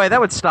 by the way, that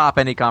would stop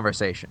any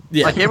conversation.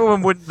 Yeah. Like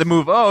everyone would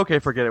move. Oh, okay,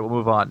 forget it. We'll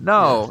move on.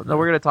 No,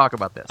 we're going to talk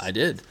about this. I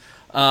did.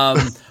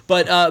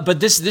 But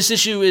this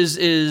issue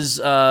is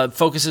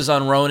focuses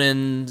on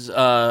Ronan's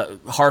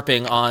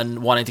harping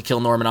on wanting to kill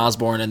Norman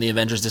Osborn and the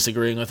Avengers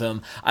disagreeing with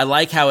him. I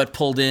like how it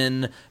pulled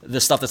in the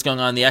stuff that's going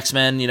on in the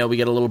X-Men. You know, we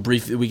get a little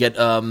brief. We get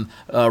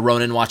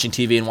Ronan watching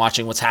TV and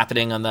watching what's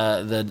happening on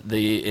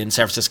the in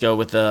San Francisco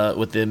with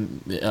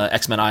the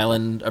X-Men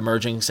Island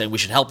emerging, saying we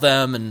should help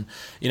them, and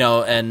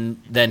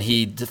and then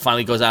he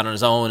finally goes out on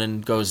his own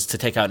and goes to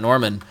take out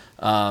Norman.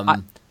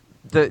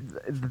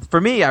 For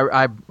me,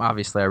 I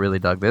obviously I really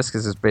dug this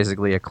because it's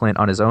basically a Clint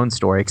on his own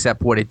story.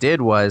 Except what it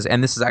did was,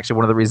 and this is actually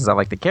one of the reasons I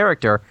like the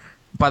character.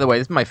 By the way,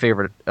 this is my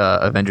favorite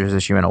Avengers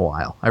issue in a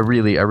while. I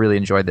really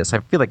enjoyed this. I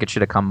feel like it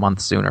should have come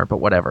months sooner, but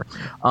whatever.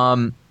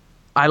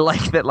 I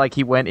like that.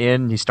 He went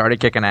in, he started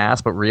kicking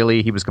ass, but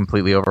really he was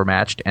completely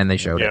overmatched, and they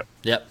showed it.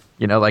 Yep.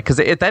 Because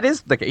that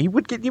is like he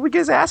would get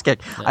his ass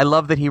kicked. Yeah. I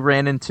love that he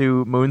ran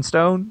into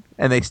Moonstone,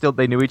 and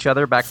they knew each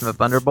other back from the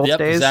Thunderbolt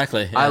days.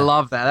 Exactly. Yeah. I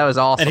love that. That was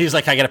awesome. And he was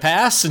like, "I get a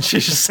pass," and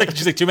she's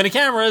like, "Too many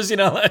cameras," It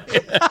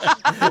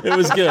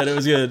was good. It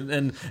was good.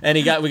 And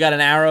we got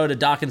an arrow to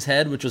Dawkins'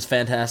 head, which was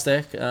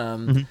fantastic.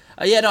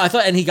 I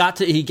thought, and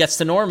he gets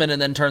to Norman,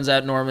 and then turns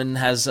out Norman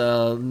has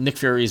Nick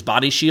Fury's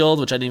body shield,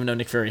 which I didn't even know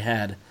Nick Fury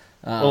had.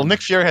 Well,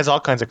 Nick Fury has all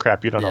kinds of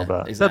crap you don't know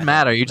about. Exactly. It doesn't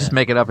matter. You just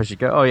make it up as you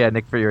go. Oh, yeah,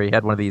 Nick Fury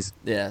had one of these.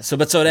 Yeah. So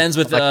it ends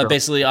with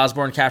basically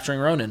Osborn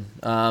capturing Ronan,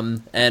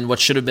 and what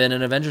should have been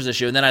an Avengers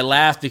issue. And then I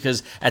laughed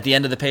because at the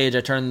end of the page,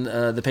 I turned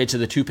the page to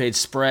the 2-page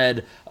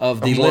spread of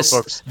the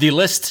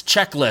list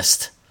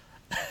checklist.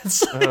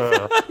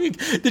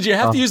 Did you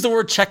have to use the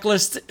word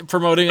checklist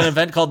promoting an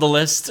event called The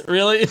List?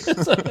 Really?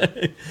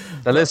 The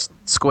list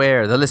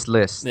square. The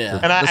list. Yeah.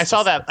 And I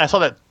saw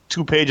that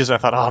 2 pages, and I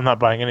thought, I'm not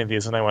buying any of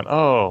these. And I went,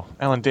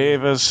 Alan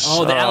Davis.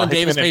 Oh, the Alan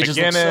Davis pages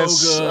look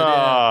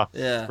so good.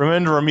 Yeah.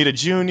 Remember Romita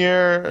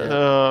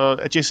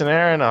Jr., Jason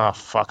Aaron. Oh,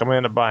 fuck. I'm going to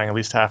end up buying at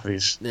least half of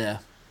these. Yeah.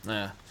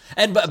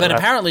 But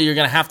apparently you're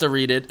going to have to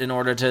read it in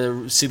order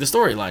to see the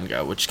storyline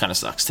go, which kind of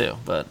sucks too.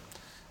 But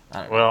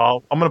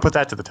well, I'm going to put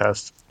that to the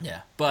test. Yeah,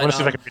 but I want to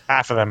see if I can read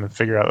half of them and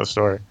figure out the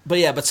story.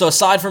 But so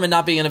aside from it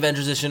not being an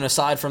Avengers issue, and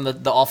aside from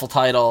the awful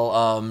title,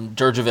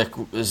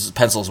 Djurdjevic's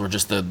pencils were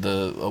just a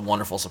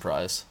wonderful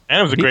surprise. And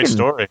it was a great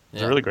story.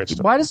 It's a really great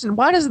story.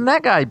 Why doesn't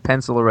that guy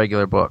pencil a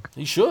regular book?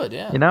 He should,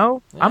 yeah. Yeah.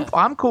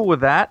 I'm cool with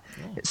that.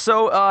 Yeah.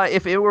 So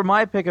if it were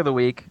my pick of the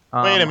week,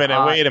 wait a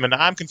minute.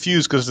 I'm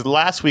confused because the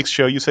last week's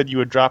show you said you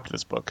had dropped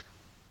this book.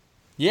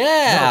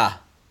 Yeah.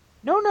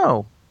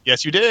 No.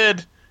 Yes, you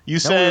did. You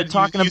said we were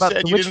talking about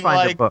the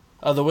Witchfinder book.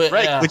 Oh,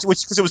 right? Which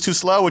because it was too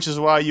slow, which is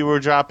why you were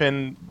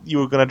going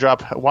to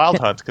drop Wild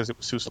Hunt because it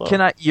was too slow.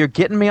 You're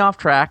getting me off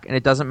track, and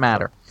it doesn't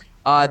matter.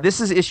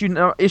 This is issue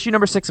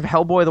number 6 of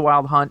Hellboy: The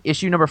Wild Hunt.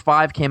 Issue number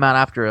 5 came out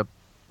after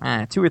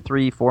a 2 or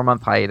 3, 4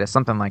 month hiatus,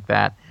 something like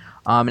that.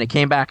 And it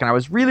came back, and I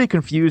was really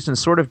confused and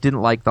sort of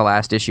didn't like the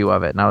last issue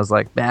of it. And I was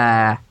like,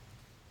 meh,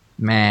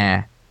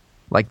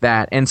 like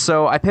that. And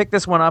so I picked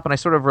this one up, and I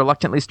sort of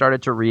reluctantly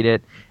started to read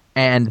it.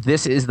 And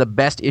this is the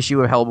best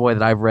issue of Hellboy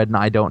that I've read in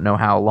I don't know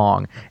how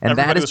long. And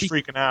everybody was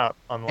freaking out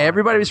online.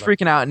 Everybody was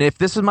freaking out. And if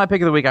this was my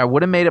pick of the week, I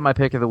would have made it my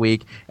pick of the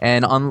week.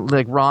 And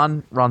like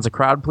Ron's a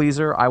crowd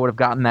pleaser. I would have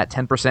gotten that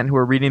 10% who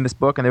are reading this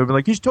book, and they would be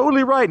like, he's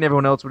totally right. And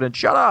everyone else would have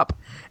shut up.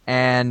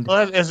 And it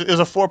was a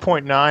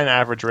 4.9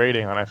 average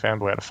rating on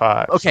iFanboy out of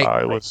 5. Okay. So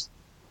it was.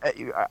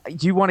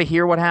 Do you want to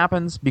hear what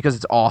happens? Because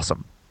it's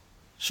awesome.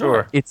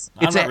 Sure. It's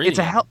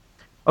a hell.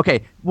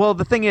 Okay. Well,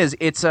 the thing is,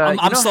 it's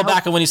I'm still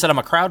back on when you said I'm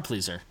a crowd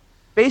pleaser.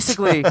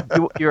 Basically,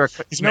 you're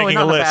he's making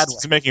a list.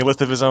 He's making a list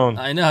of his own.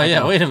 I know.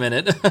 Yeah. Wait a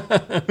minute.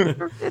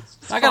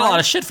 I got a lot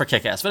of shit for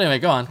Kick-Ass, but anyway,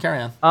 go on.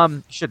 Carry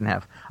on. Shouldn't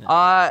have.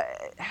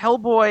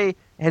 Hellboy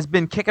has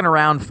been kicking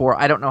around for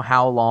I don't know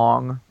how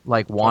long,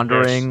 like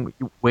wandering,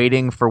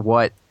 waiting for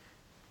what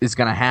is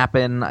going to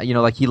happen.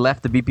 He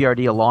left the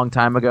BPRD a long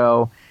time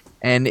ago,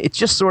 and it's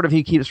just sort of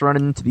he keeps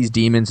running into these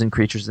demons and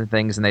creatures and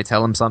things, and they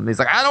tell him something. He's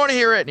like, I don't want to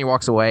hear it, and he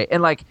walks away.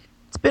 And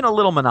it's been a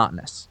little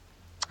monotonous.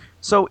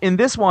 So in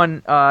this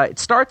one, it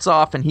starts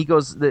off, and he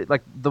goes the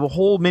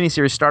whole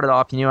miniseries started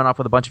off. He went off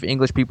with a bunch of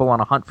English people on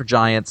a hunt for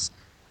giants.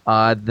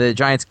 The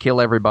giants kill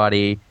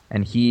everybody,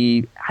 and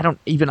I don't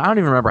even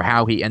remember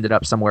how he ended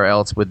up somewhere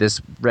else with this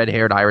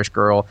red-haired Irish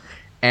girl,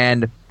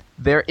 and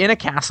they're in a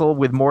castle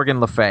with Morgan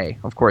Le Fay.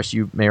 Of course,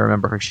 you may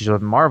remember her. She was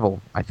in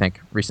Marvel, I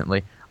think,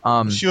 recently.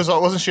 Wasn't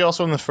she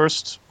also in the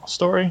first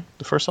story,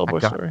 the first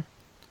Hellboy story?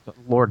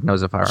 Lord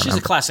knows if I remember. She's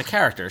a classic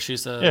character.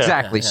 She's the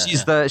exactly.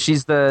 Yeah,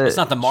 she's the. It's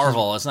not the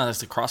Marvel. It's not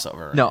just a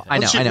crossover. No, I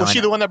know. Was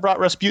she the one that brought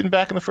Rasputin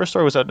back in the first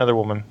story? Or was that another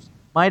woman?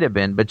 Might have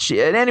been, but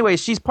anyway,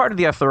 she's part of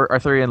the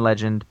Arthurian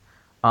legend.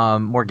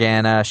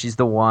 Morgana. She's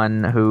the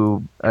one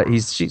who I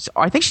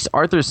think she's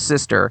Arthur's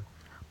sister,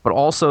 but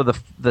also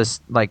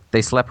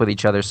they slept with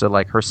each other. So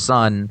her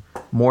son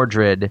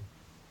Mordred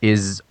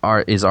is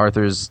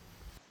Arthur's.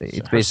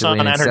 It's basically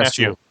an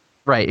incestual.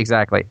 Right,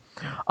 exactly.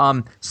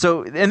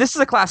 So, and this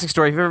is a classic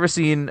story. If you've ever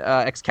seen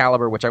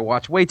Excalibur, which I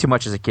watched way too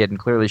much as a kid and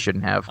clearly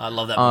shouldn't have. I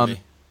love that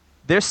movie.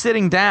 They're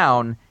sitting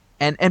down,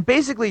 and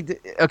basically,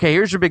 okay,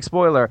 here's your big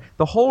spoiler.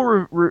 The whole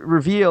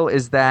reveal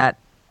is that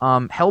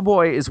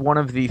Hellboy is one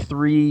of the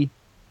 3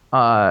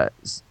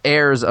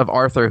 heirs of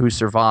Arthur who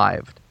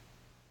survived.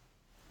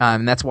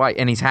 And that's why,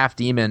 and he's half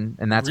demon,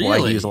 and that's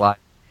why he was alive.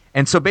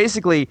 And so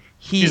basically,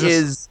 he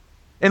is.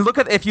 And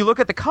if you look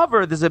at the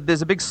cover, there's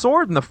a big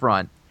sword in the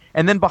front,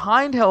 and then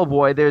behind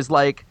Hellboy, there's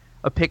like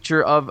a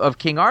picture of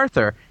King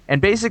Arthur,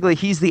 and basically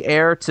he's the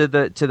heir to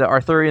the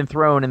Arthurian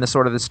throne and the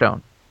Sword of the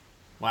Stone.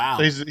 Wow!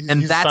 So he's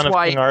that's son of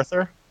King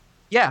Arthur.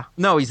 Yeah,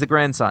 no, he's the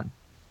grandson.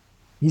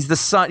 He's the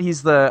son.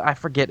 He's the I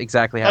forget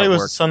exactly how it works.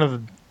 He was son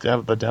of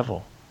the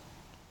devil.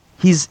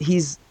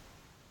 He's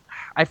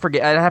I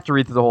forget. I'd have to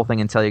read through the whole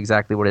thing and tell you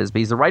exactly what it is. But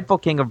he's the rightful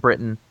king of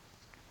Britain.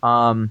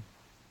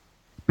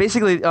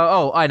 Basically,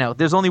 I know.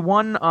 There's only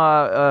one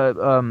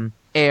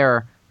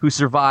heir who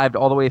survived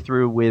all the way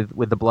through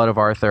with the blood of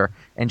Arthur,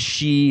 and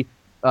she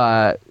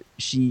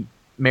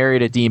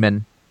married a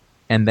demon,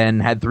 and then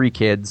had 3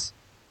 kids.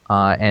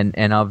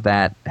 And of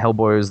that,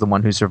 Hellboy was the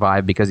one who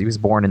survived because he was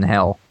born in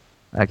hell.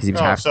 Because he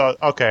was half. So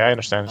okay, I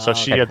understand. So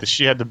she had the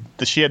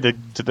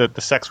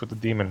sex with the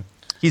demon.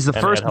 He's the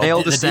first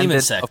male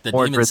descendant of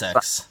Mordred.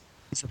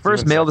 He's the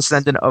first male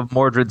descendant of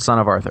Mordred, son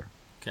of Arthur,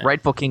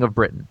 rightful king of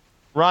Britain.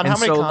 Ron, how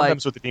many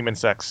condoms with the demon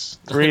sex?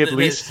 3 at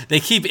least. They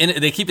keep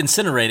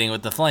incinerating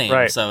with the flame.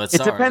 Right. So it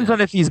depends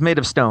on if he's made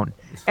of stone.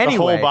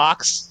 Anyway, the whole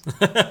box.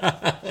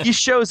 He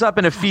shows up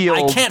in a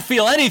field. I can't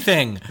feel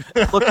anything.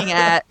 looking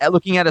at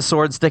a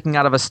sword sticking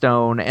out of a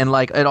stone, and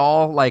like it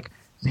all like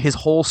his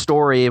whole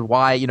story of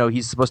why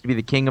he's supposed to be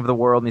the king of the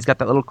world, and he's got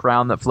that little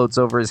crown that floats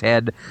over his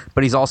head,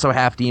 but he's also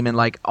half demon.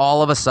 Like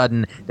all of a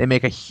sudden, they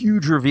make a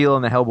huge reveal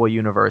in the Hellboy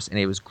universe, and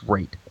it was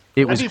great.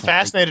 I'd be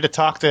fascinated to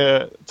talk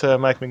to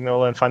Mike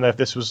Mignola and find out if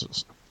this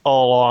was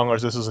all along or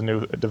if this is a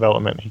new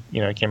development he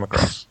came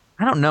across.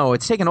 I don't know.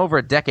 It's taken over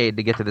a decade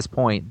to get to this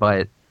point,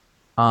 but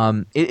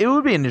it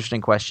would be an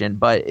interesting question.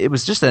 But it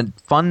was just a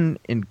fun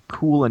and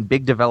cool and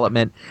big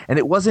development, and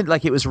it wasn't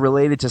like it was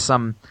related to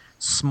some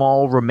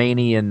small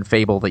Romanian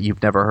fable that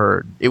you've never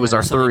heard. It was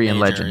Arthurian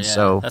legend. Yeah.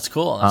 So that's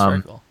cool. That's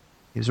very cool.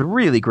 It was a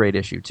really great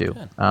issue too.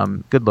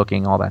 Good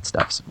looking, all that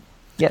stuff. So,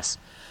 yes.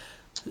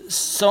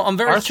 So I'm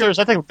very Arthur's.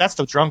 I think that's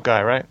the drunk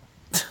guy, right?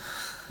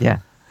 Yeah,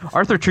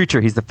 Arthur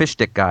Treacher. He's the fish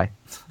stick guy.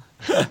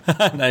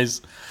 Nice.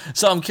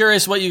 So I'm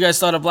curious what you guys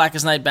thought of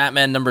Blackest Night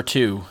Batman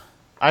 #2.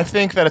 I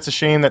think that it's a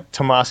shame that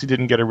Tomasi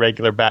didn't get a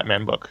regular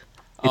Batman book.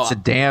 It's a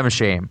damn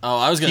shame. Oh,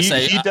 I was going to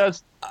say he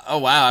does. Oh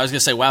wow, I was going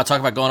to say wow.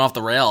 Talk about going off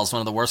the rails. One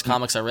of the worst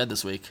comics I read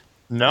this week.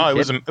 No,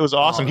 it was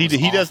awesome. He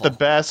does the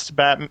best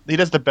He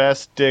does the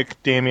best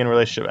Dick Damian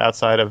relationship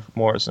outside of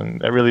Morrison.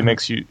 That really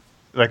makes you.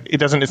 Like it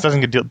doesn't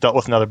get dealt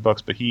with in other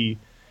books, but he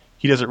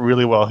does it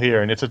really well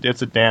here, and it's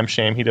a damn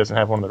shame he doesn't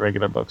have one of the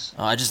regular books.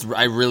 Oh,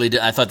 I really did.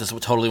 I thought this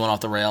totally went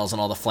off the rails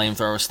and all the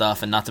flamethrower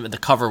stuff, and the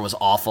cover was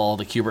awful.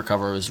 The Kubrick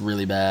cover was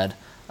really bad.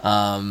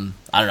 I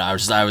don't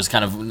know. I was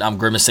kind of I'm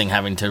grimacing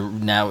having to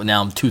now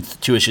I'm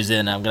two issues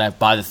in. I'm gonna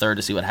buy the 3rd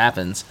to see what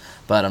happens,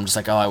 but I'm just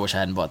like, oh, I wish I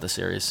hadn't bought this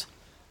series.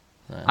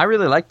 I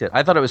really liked it.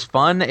 I thought it was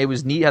fun. It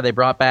was neat how they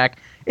brought back.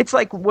 It's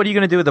like, what are you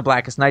going to do with the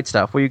Blackest Night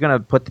stuff? Well, you're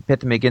going to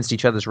pit them against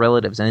each other's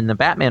relatives. And in the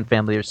Batman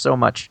family, there's so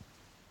much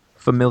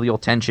familial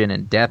tension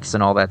and deaths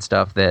and all that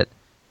stuff that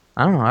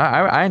I don't know.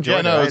 I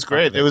enjoyed it. Yeah, no, it's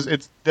great.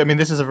 I mean,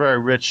 this is a very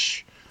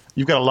rich.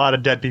 You've got a lot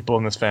of dead people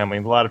in this family,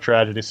 and a lot of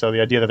tragedy. So the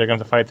idea that they're going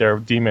to fight their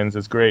demons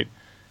is great.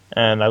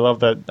 And I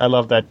love that.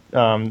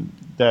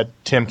 That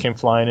Tim came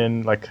flying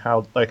in like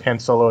Han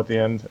Solo at the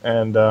end,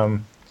 and.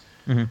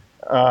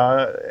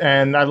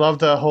 And I love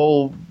the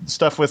whole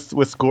stuff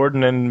with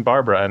Gordon and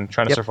Barbara and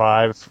trying to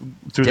survive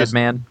through Dead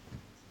Man.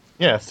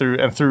 Yeah,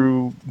 and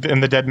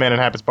the Dead Man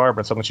inhabits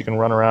Barbara, and suddenly she can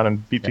run around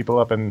and beat people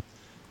up, and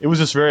it was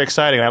just very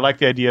exciting. I like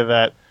the idea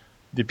that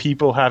the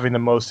people having the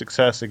most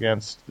success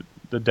against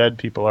the dead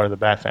people are the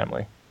Bat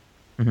family.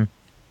 Mm-hmm.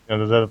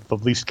 They're the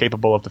least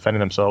capable of defending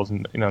themselves,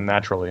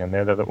 naturally, and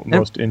they're the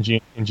most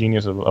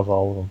ingenious of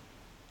all of them.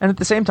 And at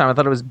the same time, I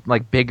thought it was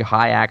like big,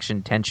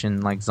 high-action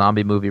tension, like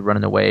zombie movie,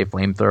 running away,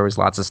 flamethrowers,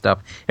 lots of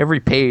stuff. Every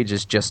page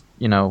is just,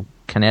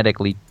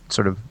 kinetically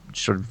sort of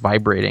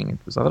vibrating.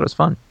 I thought it was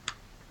fun.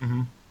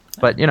 Mm-hmm.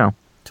 But,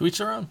 To each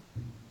their own.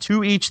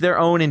 To each their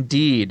own,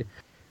 indeed.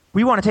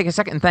 We want to take a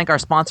second and thank our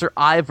sponsor,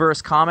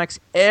 iVerse Comics.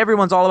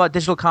 Everyone's all about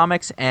digital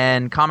comics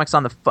and comics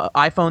on the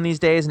iPhone these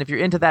days. And if you're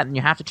into that, then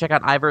you have to check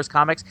out iVerse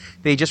Comics.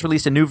 They just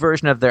released a new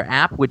version of their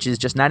app, which is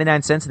just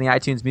 99 cents in the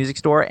iTunes Music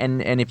Store.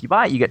 And if you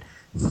buy it, you get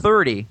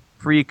 30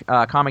 free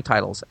comic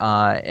titles.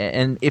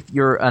 And if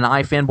you're an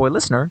iFanboy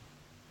listener,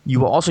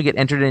 you will also get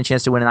entered in a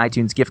chance to win an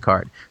iTunes gift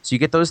card. So you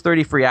get those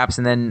 30 free apps,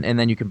 and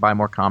then you can buy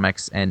more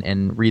comics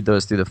and read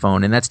those through the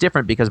phone. And that's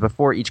different because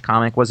before each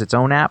comic was its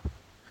own app.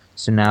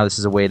 So now this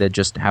is a way to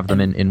just have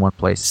them in one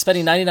place.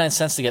 Spending 99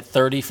 cents to get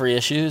 30 free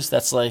issues,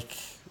 that's like...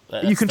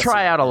 you can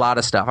try out a lot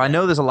of stuff. I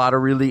know there's a lot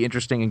of really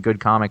interesting and good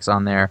comics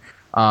on there.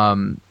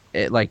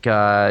 they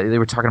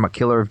were talking about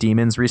Killer of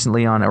Demons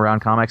recently on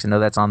Around Comics. I know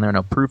that's on there. I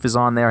know Proof is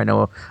on there. I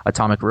know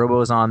Atomic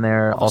Robo is on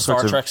there. All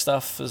Star Trek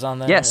stuff is on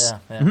there. Yes.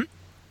 Yeah. Mm-hmm.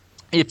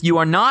 If you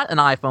are not an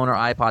iPhone or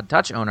iPod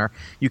Touch owner,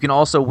 you can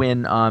also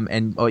win,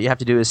 and all you have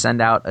to do is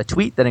send out a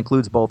tweet that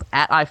includes both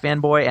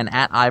 @iFanboy and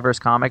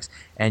 @iVerseComics,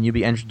 and you'll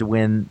be entered to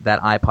win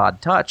that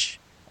iPod Touch.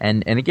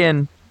 And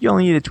again, you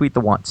only need to tweet the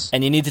once.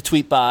 And you need to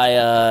tweet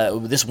by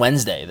this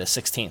Wednesday, the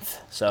 16th.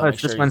 So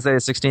it's this Wednesday, the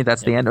 16th.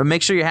 That's the end. And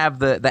make sure you have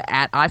the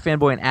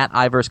 @iFanboy and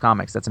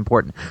 @iVerseComics. That's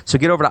important. So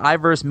get over to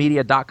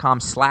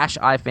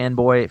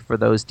iversemedia.com/iFanboy for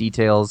those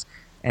details.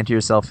 Enter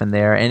yourself in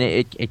there, and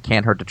it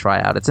can't hurt to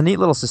try out. It's a neat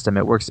little system.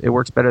 It works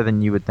better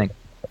than you would think.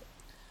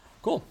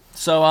 Cool.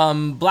 So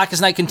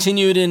Blackest Night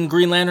continued in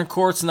Green Lantern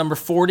Corps number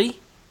 40.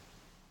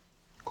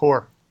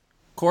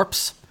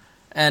 Corpse.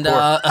 And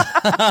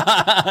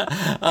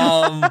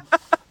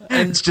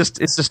it's just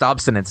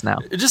obstinance now.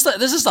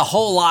 There's just a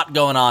whole lot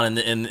going on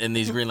in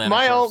these Green Lantern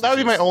Corps. That would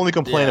be my only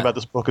complaint about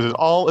this book, is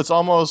it's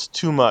almost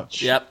too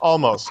much. Yep.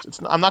 Almost.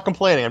 I'm not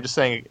complaining. I'm just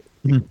saying,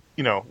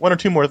 one or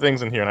two more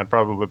things in here, and I'd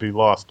probably be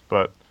lost.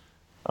 But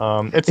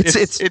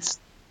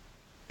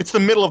it's the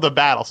middle of the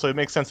battle, so it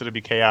makes sense that it'd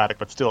be chaotic.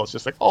 But still, it's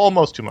just like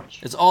almost too much.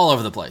 It's all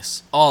over the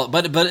place.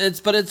 But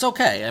it's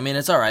okay. I mean,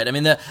 it's all right. I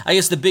mean, I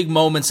guess the big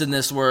moments in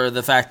this were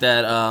the fact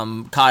that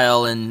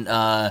Kyle and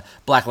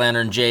Black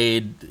Lantern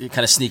Jade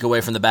kind of sneak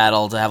away from the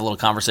battle to have a little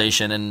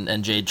conversation,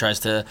 and Jade tries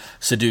to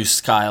seduce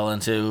Kyle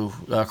into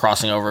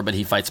crossing over, but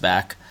he fights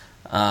back.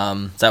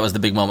 That was the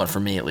big moment for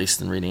me, at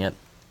least, in reading it.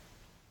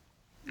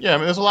 Yeah, I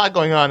mean, there's a lot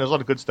going on. There's a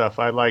lot of good stuff.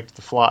 I liked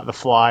the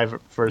Fly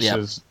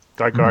versus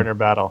Guy Gardner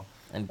battle.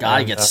 And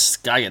Guy gets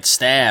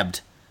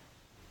stabbed.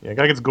 Yeah,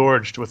 Guy gets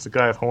gorged with the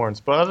guy with horns.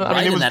 But I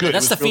mean, it was good.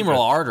 That's the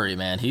femoral artery,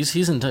 man.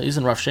 He's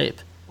in rough shape.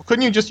 Well,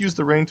 couldn't you just use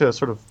the ring to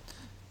sort of,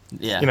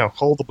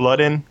 hold the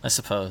blood in? I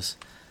suppose.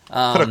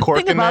 Put a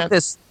cork in that.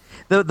 This,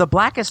 the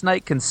Blackest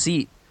Night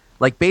conceit.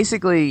 Like,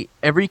 basically,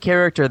 every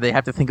character, they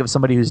have to think of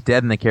somebody who's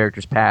dead in the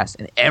character's past,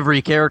 and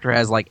every character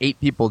has like 8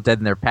 people dead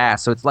in their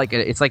past. So it's like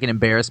an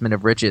embarrassment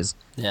of riches.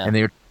 Yeah.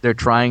 And they're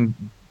trying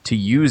to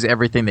use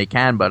everything they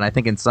can, but I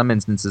think in some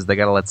instances they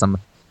got to let some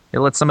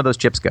of those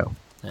chips go.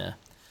 Yeah.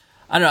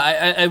 I don't know.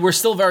 I we're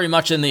still very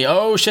much in the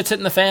shit's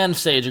hitting the fan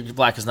stage of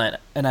Blackest Night,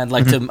 and I'd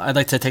like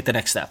to take the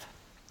next step.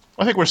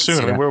 I think we're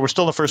soon. I mean, we're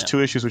still the first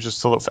 2 issues, which is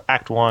still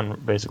Act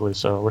 1 basically.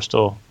 So we're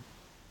still,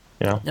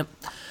 Yep.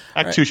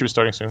 Act 2 should be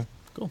starting soon.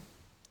 Cool.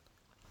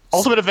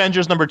 Ultimate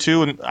Avengers number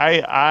 2, and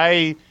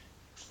I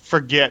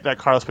forget that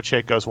Carlos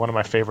Pacheco is one of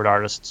my favorite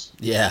artists.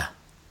 Yeah.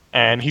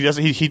 And he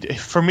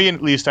for me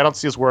at least, I don't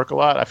see his work a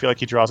lot. I feel like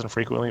he draws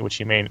infrequently, which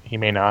he may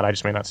not. I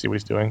just may not see what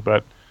he's doing.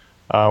 But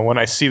when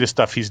I see the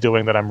stuff he's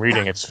doing that I'm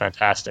reading, it's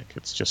fantastic.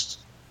 It's just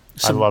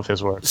I love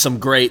his work. Some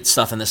great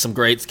stuff in this. Some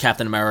great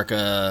Captain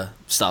America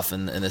stuff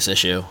in this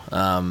issue.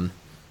 And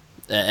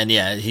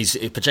yeah,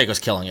 Pacheco's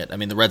killing it. I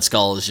mean, the Red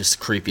Skull is just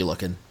creepy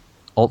looking.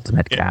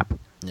 Ultimate Cap.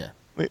 Yeah.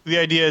 The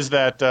idea is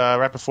that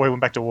right before he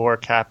went back to war,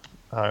 Cap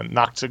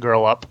knocked a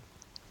girl up,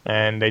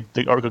 and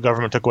the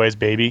government took away his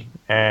baby,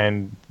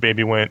 and the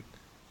baby went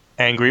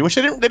angry. Which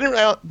they didn't.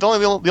 The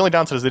only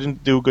downside is they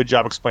didn't do a good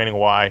job explaining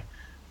why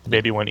the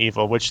baby went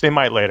evil, which they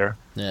might later.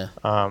 Yeah.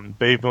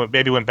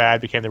 Baby went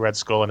bad, became the Red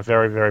Skull in a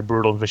very, very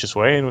brutal and vicious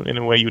way, in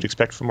a way you would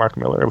expect from Mark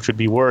Miller, which would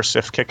be worse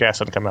if Kick-Ass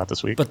hadn't come out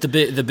this week. But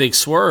the big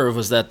swerve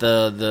was that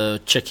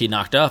the chick he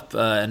knocked up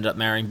ended up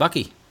marrying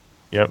Bucky.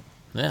 Yep.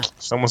 Yeah.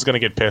 Someone's going to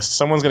get pissed.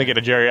 Someone's going to get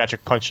a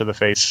geriatric punch to the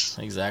face.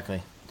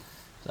 Exactly.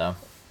 So,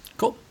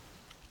 cool.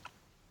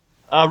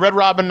 Red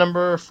Robin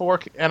number 4,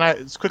 and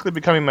it's quickly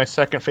becoming my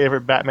second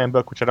favorite Batman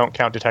book, which I don't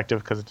count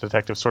Detective because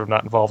Detective's sort of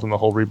not involved in the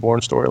whole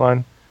Reborn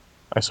storyline.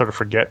 I sort of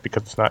forget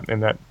because it's not in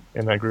that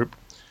group.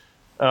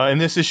 In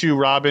this issue,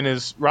 Robin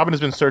has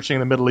been searching in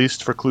the Middle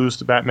East for clues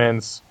to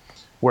Batman's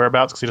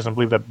whereabouts because he doesn't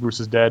believe that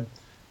Bruce is dead,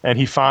 and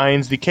he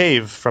finds the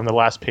cave from the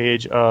last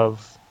page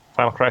of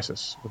Final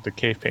Crisis with the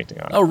cave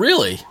painting on it. Oh,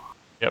 really?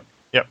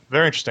 Yep.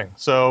 Very interesting.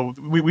 So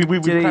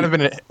we've kind of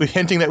been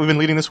hinting that we've been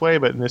leading this way,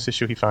 but in this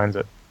issue he finds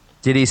it.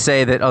 Did he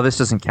say that? Oh, this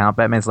doesn't count.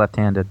 Batman's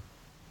left-handed.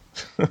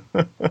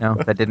 No,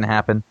 that didn't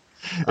happen.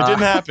 It didn't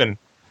happen.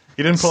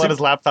 He didn't pull out his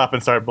laptop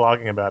and start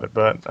blogging about it,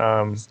 but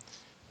so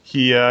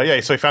he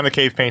found the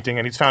cave painting,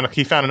 and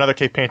he found another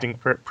cave painting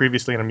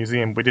previously in a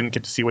museum. We didn't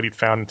get to see what he'd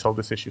found until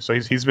this issue. So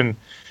he's been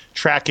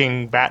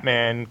tracking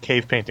Batman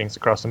cave paintings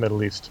across the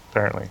Middle East,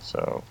 apparently.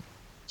 So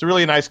it's a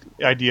really nice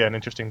idea and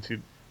interesting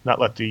to not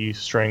let the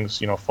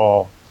strings,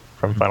 fall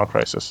from Final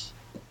Crisis.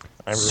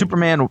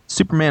 Superman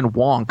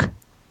Wonk,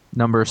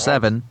 number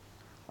 7.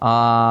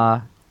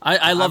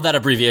 I love that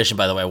abbreviation,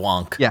 by the way,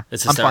 Wonk. Yeah,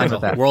 it's hysterical. I'm fine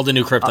with that. World of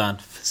New Krypton.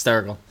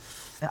 Hysterical.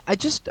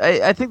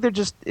 I think they're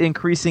just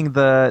increasing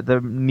the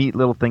neat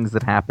little things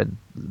that happen.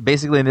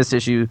 Basically, in this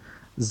issue,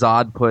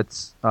 Zod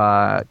puts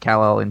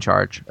Kal-El in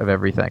charge of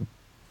everything.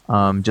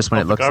 Just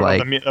when it looks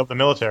like of the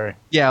military.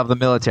 Yeah, of the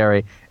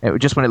military.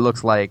 Just when it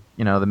looks like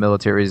the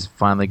military is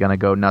finally going to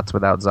go nuts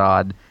without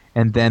Zod.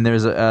 And then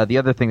there's the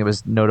other thing that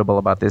was notable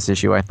about this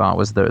issue, I thought,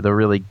 was the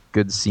really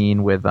good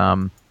scene with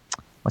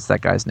what's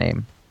that guy's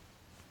name?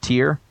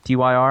 Tyr,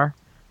 Tyr.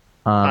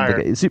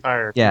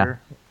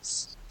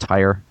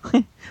 Tyr.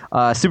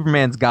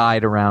 Superman's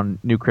guide around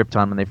New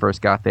Krypton when they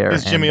first got there.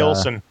 It's Jimmy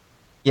Olsen.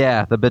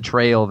 Yeah, the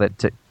betrayal that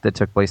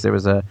took place. There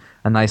was a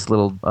nice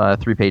little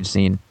 3-page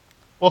scene.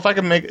 Well, if I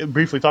could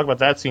briefly talk about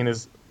that scene,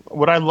 is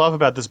what I love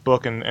about this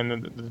book and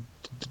the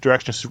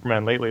direction of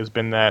Superman lately has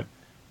been that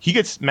he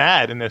gets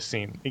mad in this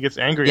scene. He gets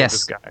angry at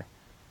this guy,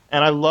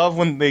 and I love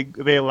when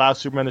they allow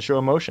Superman to show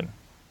emotion.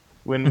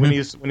 When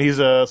he's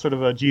a sort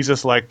of a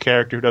Jesus-like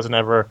character who doesn't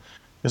ever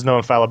has no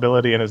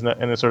infallibility and is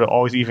sort of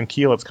always even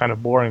keel, it's kind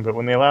of boring. But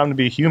when they allow him to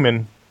be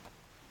human,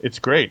 it's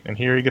great. And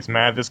here he gets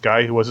mad at this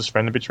guy who was his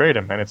friend and betrayed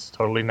him, and it's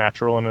totally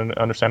natural and an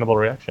understandable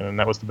reaction. And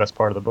that was the best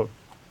part of the book.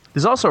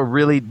 There's also a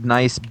really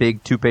nice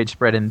big 2-page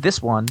spread in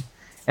this one.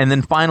 And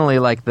then finally,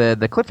 like the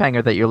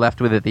cliffhanger that you're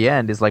left with at the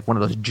end is like one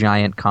of those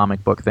giant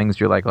comic book things.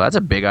 You're like, well, that's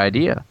a big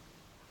idea.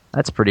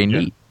 That's pretty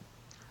neat.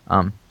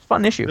 Fun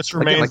issue. This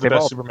remains the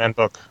best Superman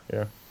book.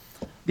 Yeah.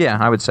 Yeah,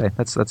 I would say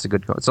that's a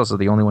good. It's also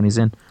the only one he's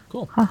in.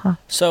 Cool.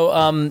 So,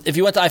 if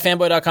you went to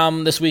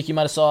ifanboy.com this week, you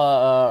might have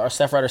saw our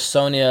staff writer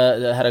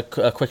Sonia had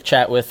a quick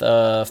chat with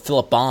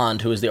Philip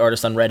Bond, who is the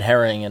artist on Red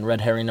Herring, and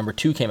Red Herring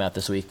 #2 came out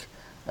this week.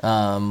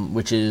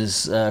 Which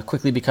is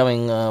quickly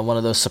becoming one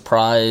of those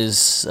surprise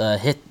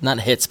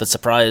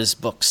surprise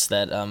books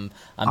that I'm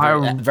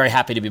very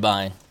happy to be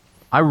buying.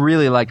 I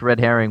really liked Red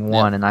Herring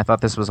 1, and I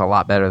thought this was a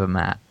lot better than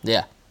that.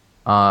 Yeah.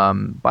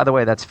 By the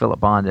way, that's Philip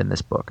Bond in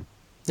this book.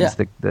 He's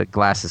the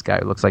glasses guy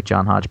who looks like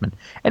John Hodgman.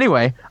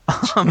 Anyway,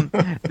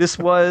 it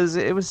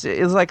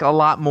was like a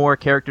lot more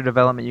character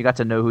development. You got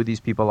to know who these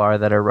people are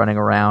that are running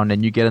around,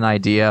 and you get an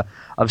idea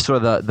of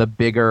sort of the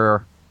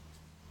bigger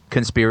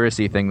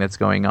conspiracy thing that's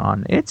going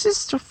on. It's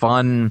just a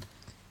fun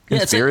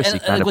conspiracy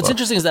kind of what's book.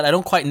 Interesting is that I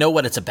don't quite know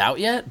what it's about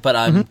yet, but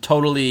I'm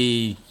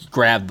totally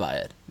grabbed by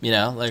it.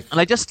 And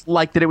I just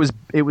like that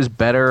it was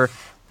better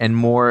and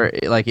more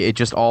like it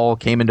just all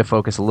came into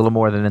focus a little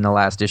more than in the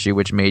last issue,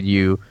 which made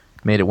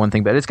it one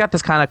thing. But it's got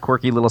this kind of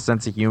quirky little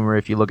sense of humor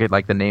if you look at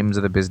like the names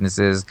of the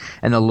businesses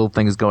and the little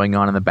things going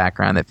on in the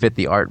background that fit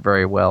the art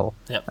very well.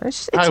 Yep.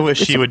 I wish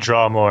he would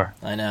draw more.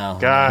 I know.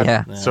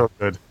 God, so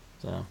good.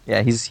 So.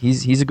 Yeah,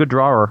 he's a good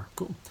drawer.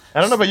 Cool. I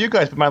don't know about you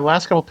guys, but my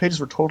last couple pages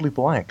were totally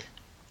blank.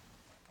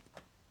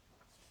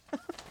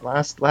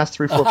 Last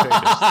 3-4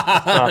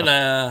 pages.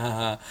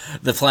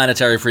 The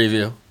planetary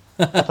preview.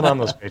 Nothing on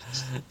those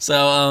pages.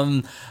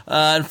 So,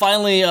 and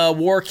finally,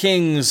 War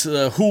Kings,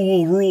 Who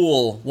Will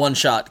Rule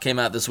one-shot came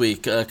out this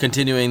week,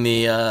 continuing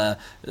the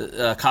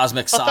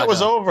cosmic saga. I thought that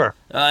was over.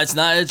 It's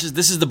not. It's just,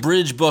 this is the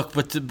bridge book,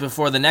 but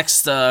before the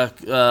next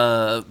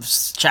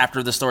chapter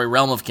of the story,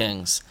 Realm of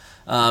Kings.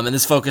 And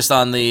this focused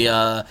on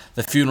the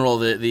funeral,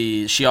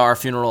 the Shi'ar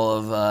funeral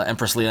of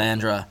Empress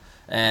Leandra,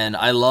 and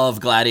I love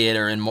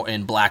Gladiator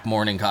in black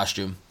mourning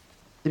costume.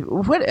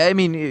 What I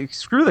mean,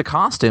 screw the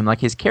costume.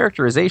 Like his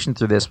characterization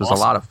through this was a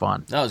lot of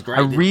fun. That was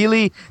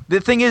great. The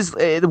thing is,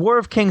 the War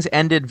of Kings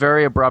ended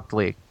very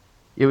abruptly.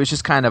 It was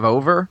just kind of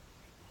over.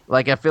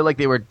 Like I feel like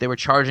they were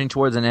charging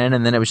towards an end,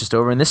 and then it was just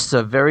over. And this is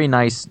a very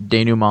nice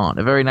denouement,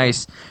 a very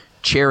nice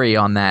cherry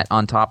on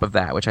top of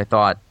that, which I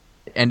thought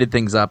ended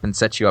things up and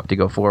set you up to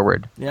go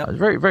forward. Yeah, it was a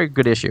very, very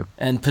good issue.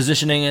 And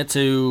positioning it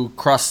to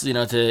cross,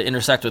 to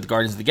intersect with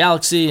Guardians of the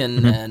Galaxy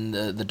and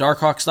the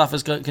Darkhawk stuff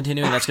is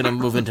continuing. That's going to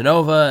move into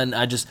Nova, and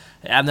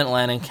Abnett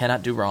Lanning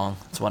cannot do wrong.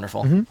 It's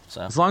wonderful.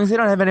 So as long as they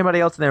don't have anybody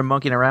else in there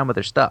monkeying around with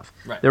their stuff,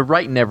 they're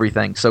writing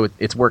everything, so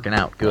it's working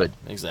out good.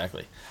 Right,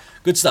 exactly.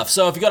 Good stuff.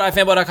 So if you go to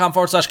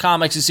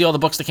ifanboy.com/comics, you see all the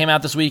books that came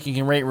out this week. You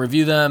can rate and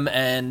review them,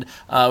 and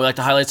we like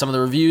to highlight some of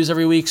the reviews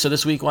every week. So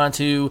this week, wanted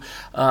to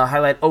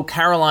highlight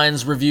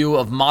Caroline's review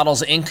of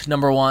Models Inc.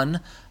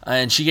 #1,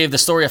 and she gave the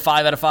story a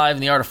 5 out of 5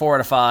 and the art a 4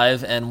 out of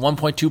 5, and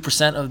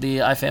 1.2% of the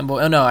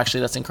iFanboy. Oh no,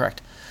 actually that's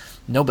incorrect.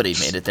 Nobody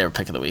made it their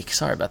pick of the week.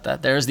 Sorry about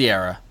that. There's the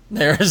error.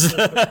 There it is.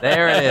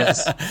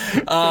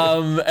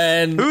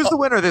 And who's the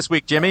winner this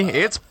week, Jimmy?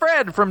 It's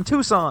Fred from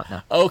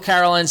Tucson. No.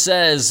 Caroline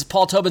says,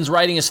 Paul Tobin's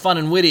writing is fun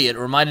and witty. It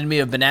reminded me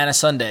of Banana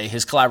Sunday,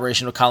 his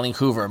collaboration with Colleen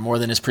Hoover, more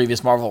than his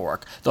previous Marvel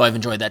work, though I've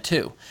enjoyed that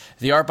too.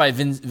 The art by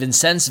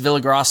Vincenz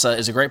Villagrasa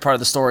is a great part of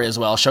the story as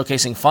well,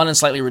 showcasing fun and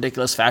slightly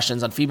ridiculous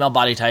fashions on female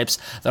body types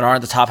that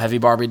aren't the top-heavy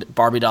Barbie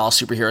doll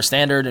superhero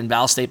standard, and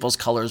Val Staples'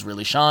 colors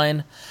really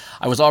shine.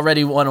 I was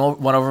already won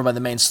over by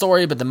the main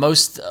story, but the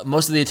most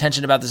of the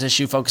attention about this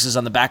issue focuses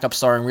on the backup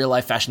starring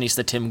real-life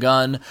fashionista Tim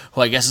Gunn,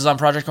 who I guess is on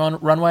Project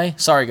Runway.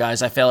 Sorry,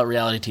 guys, I fail at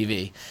reality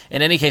TV.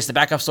 In any case, the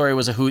backup story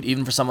was a hoot,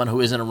 even for someone who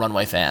isn't a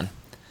Runway fan.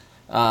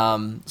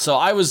 So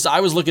I was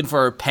looking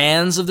for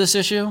pans of this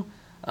issue,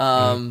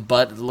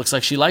 but it looks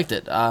like she liked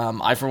it.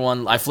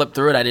 I flipped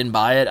through it. I didn't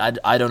buy it.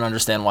 I don't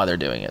understand why they're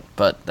doing it,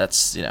 but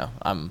that's they're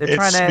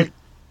trying to.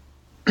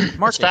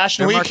 It's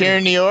Fashion Week here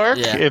in New York.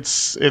 Yeah.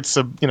 It's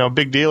a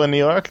big deal in New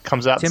York. It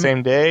comes out the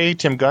same day.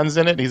 Tim Gunn's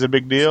in it. He's a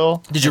big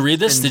deal. Did you read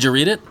this? Did you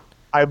read it?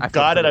 I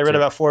got it. I read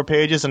about 4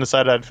 pages and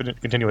decided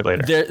I'd continue it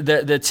later.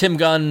 The Tim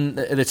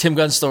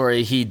Gunn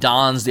story. He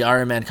dons the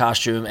Iron Man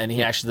costume, and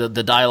he actually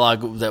the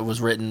dialogue that was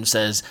written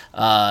says,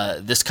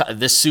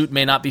 "This suit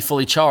may not be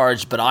fully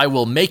charged, but I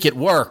will make it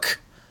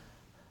work."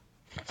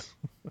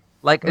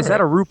 Like, is that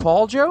a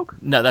RuPaul joke?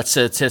 No, that's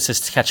it's his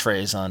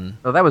catchphrase on.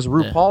 No, that was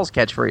RuPaul's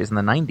catchphrase in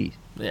the 90s.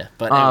 Yeah,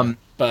 but anyway,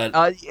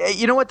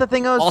 you know what the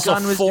thing was? Also,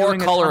 Gunn was four doing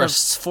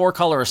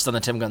colorists on the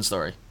Tim Gunn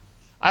story.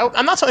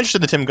 I'm not so interested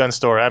in the Tim Gunn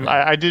story.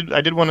 I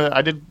did want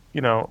to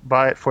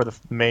buy it for the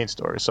main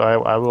story, so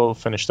I will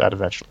finish that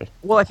eventually.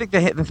 Well, I think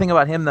the thing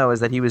about him though is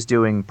that he was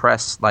doing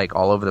press like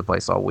all over the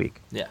place all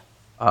week. Yeah.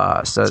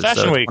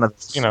 Fashion Week,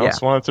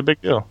 it's a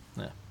big deal.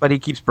 Yeah. But he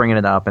keeps bringing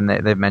it up, and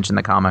they've mentioned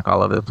the comic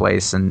all over the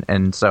place,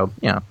 and so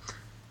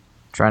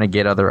trying to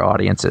get other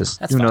audiences.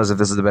 Who knows if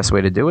this is the best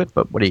way to do it?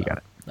 But what do you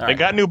got? They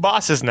got new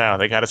bosses now.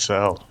 They got to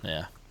sell.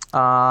 Yeah.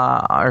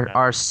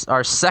 Our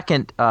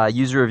second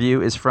user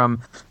review is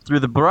from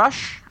Through the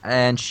Brush,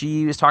 and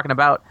she was talking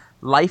about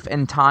Life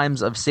and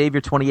Times of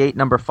Savior 28,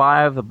 number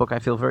 5, the book I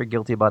feel very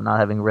guilty about not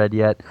having read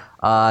yet.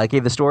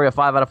 Gave the story a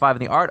 5 out of 5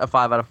 and the art a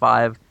 5 out of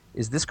 5.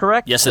 Is this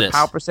correct? Yes, it is.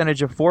 Power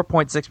percentage of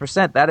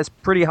 4.6%. That is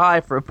pretty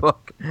high for a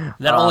book.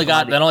 That only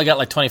got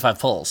like 25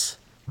 pulls.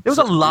 There was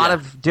a lot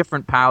of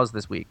different POWs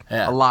this week.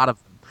 Yeah. A lot of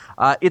them.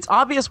 It's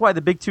obvious why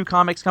the big two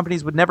comics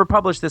companies would never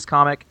publish this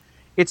comic.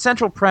 Its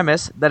central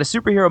premise, that a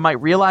superhero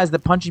might realize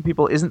that punching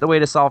people isn't the way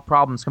to solve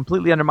problems,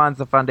 completely undermines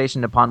the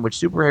foundation upon which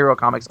superhero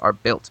comics are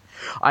built.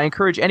 I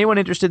encourage anyone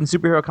interested in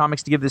superhero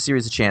comics to give this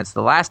series a chance.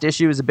 The last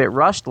issue is a bit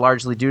rushed,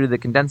 largely due to the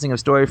condensing of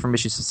story from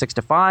issues 6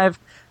 to 5.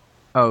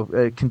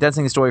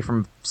 Condensing the story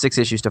from 6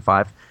 issues to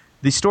 5.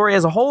 The story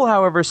as a whole,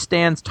 however,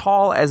 stands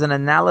tall as an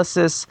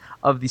analysis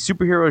of the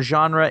superhero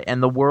genre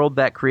and the world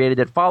that created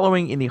it,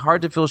 following in the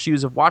hard-to-fill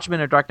shoes of Watchmen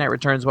or Dark Knight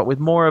Returns, but with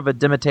more of a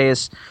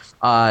DeMatteis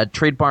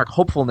trademark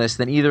hopefulness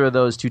than either of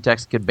those two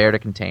texts could bear to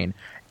contain.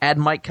 Add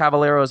Mike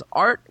Cavallero's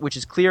art, which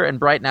is clear and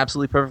bright and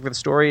absolutely perfect for the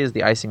story, is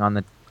the icing on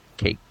the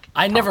cake.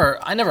 I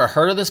never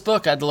heard of this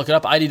book. I had to look it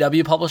up.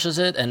 IDW publishes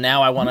it, and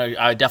now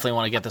I definitely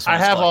want to get this one. I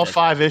have all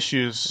 5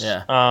 issues.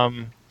 Yeah.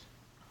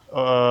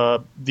 My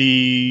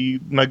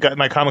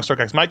comic store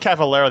guys, Mike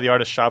Cavallero, the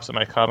artist, shops at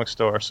my comic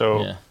store.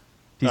 So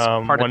he's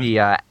part of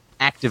the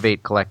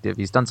Activate Collective.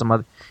 He's done some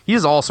other. He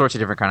does all sorts of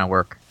different kind of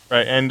work.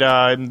 Right, and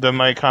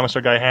my comic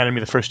store guy handed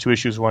me the first 2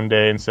 issues one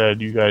day and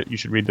said, "You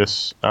should read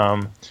this."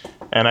 And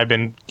I've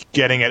been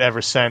getting it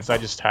ever since. I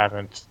just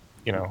haven't,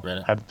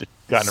 gotten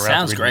around.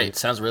 Sounds to great. it.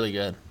 Sounds really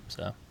good.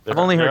 So I've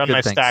only heard on good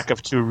my things. stack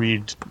of to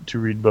read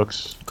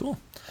books. Cool.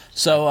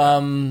 So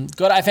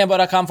go to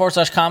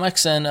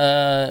ifanboy.com/comics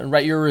and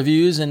write your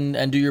reviews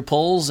and do your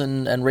polls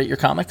and rate your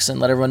comics and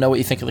let everyone know what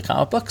you think of the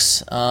comic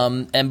books.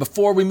 And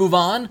before we move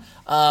on,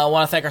 I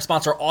want to thank our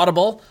sponsor,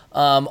 Audible.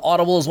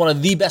 Audible is one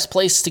of the best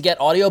places to get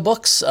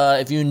audiobooks.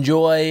 If you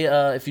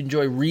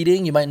enjoy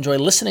reading, you might enjoy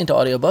listening to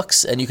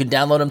audiobooks, and you can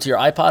download them to your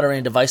iPod or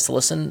any device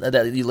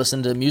that you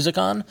listen to music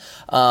on.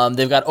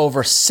 They've got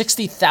over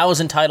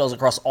 60,000 titles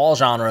across all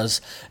genres,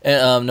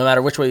 no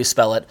matter which way you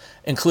spell it,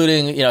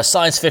 including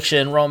science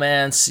fiction,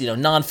 romance,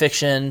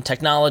 nonfiction,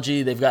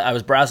 technology. I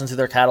was browsing through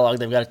their catalog.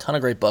 They've got a ton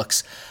of great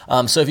books.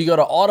 So if you go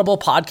to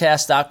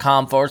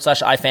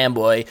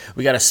audiblepodcast.com/ifanboy,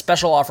 we got a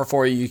special offer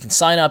for you. You can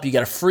sign up. You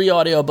get a free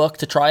audiobook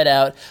to try it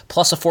out,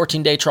 plus a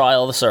 14-day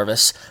trial of the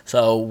service.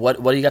 So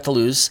what do you got to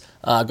lose?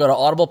 Go to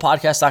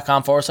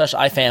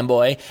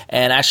audiblepodcast.com/ifanboy,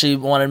 and actually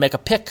wanted to make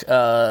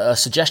a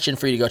suggestion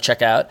for you to go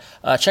check out.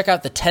 Check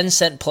out The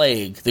 10-Cent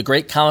Plague, The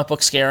Great Comic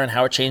Book Scare and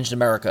How It Changed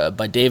America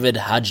by David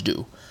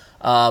Hajdu.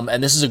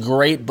 And this is a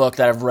great book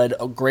that I've read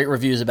great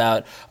reviews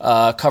about,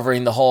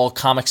 covering the whole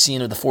comic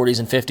scene of the 40s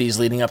and 50s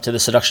leading up to the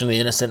seduction of the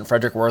innocent,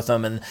 Frederick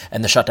Wortham, and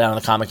the shutdown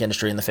of the comic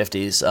industry in the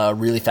 50s.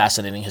 Really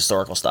fascinating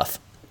historical stuff.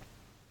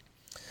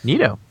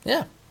 Neato.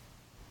 Yeah.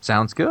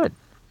 Sounds good.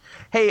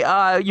 Hey,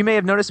 you may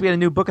have noticed we had a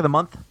new book of the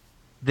month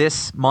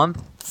this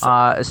month,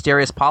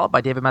 Asterius Polyp by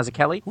David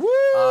Mazzucchelli.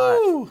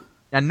 Woo!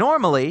 Now,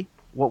 normally,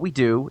 what we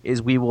do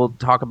is we will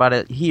talk about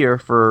it here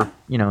for,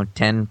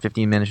 10,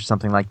 15 minutes or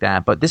something like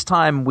that. But this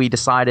time we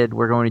decided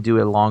we're going to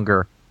do a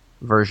longer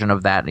version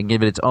of that and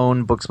give it its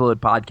own Book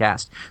Exploded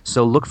podcast.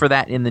 So look for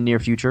that in the near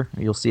future.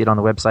 You'll see it on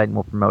the website, and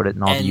we'll promote it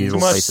in all the usual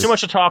places. Too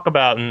much to talk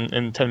about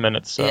in 10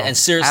 minutes. So. Yeah, and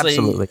seriously,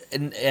 absolutely.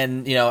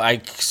 And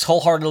I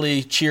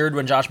wholeheartedly cheered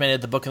when Josh made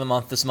it the Book of the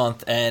Month this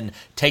month, and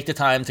take the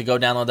time to go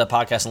download that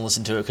podcast and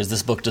listen to it, because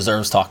this book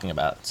deserves talking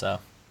about. So,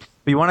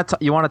 but you want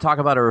to talk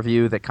about a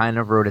review that kind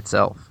of wrote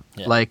itself.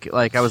 Yeah. Like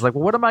I was like,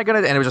 well, what am I going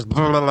to do? And it was just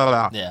blah, blah, blah,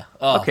 blah. Yeah.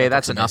 Okay,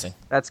 that's enough. Amazing.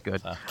 That's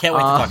good. So, can't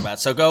wait to talk about it.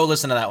 So go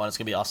listen to that one. It's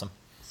going to be awesome.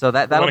 So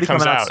that'll be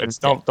coming out.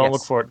 Don't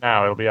look for it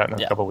now. It'll be out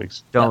in a couple of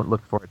weeks. Don't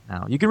look for it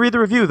now. You can read the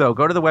review though.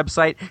 Go to the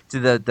website, to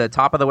the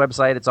top of the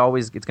website. It's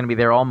going to be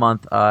there all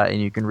month,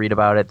 and you can read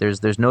about it.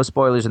 There's no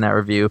spoilers in that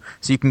review,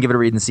 so you can give it a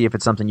read and see if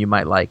it's something you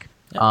might like.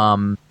 Yeah.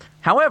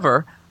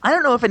 However, I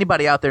don't know if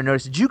anybody out there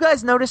noticed. Did you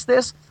guys notice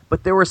this?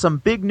 But there were some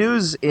big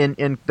news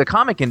in the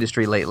comic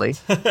industry lately.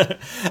 Rick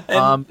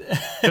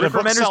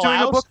Remender's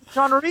doing a book with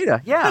John Romita.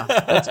 Yeah,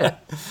 that's it.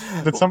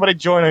 Did somebody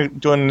join a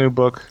new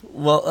book?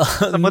 Well,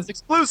 someone's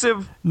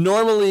exclusive.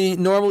 Normally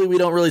we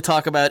don't really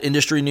talk about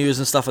industry news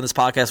and stuff on this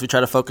podcast. We try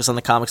to focus on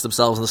the comics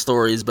themselves and the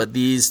stories. But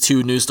these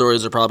 2 news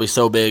stories are probably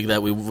so big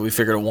that we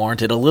figured it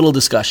warranted a little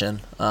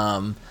discussion.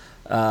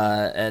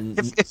 And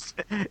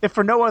if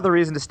for no other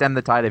reason to stem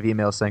the tide of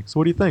emails saying, so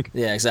what do you think?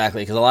 Yeah,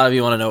 exactly, because a lot of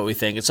you want to know what we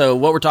think. And so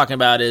what we're talking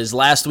about is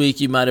last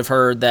week you might have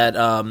heard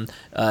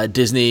that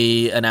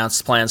Disney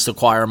announced plans to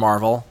acquire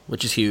Marvel,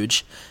 which is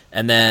huge.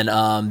 And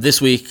then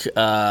this week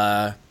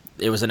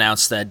it was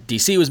announced that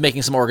DC was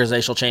making some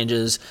organizational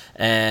changes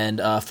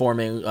and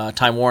forming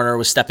Time Warner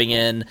was stepping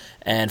in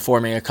and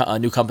forming a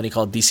new company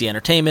called DC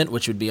Entertainment,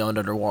 which would be owned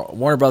under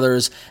Warner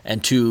Brothers.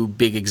 And two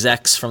big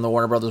execs from the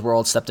Warner Brothers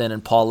world stepped in,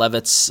 and Paul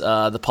Levitz,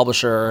 the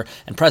publisher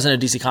and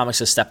president of DC Comics,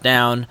 has stepped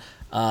down.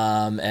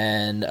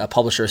 And a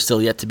publisher is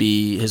still yet to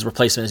be, his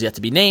replacement is yet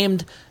to be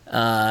named.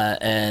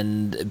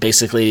 And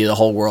basically the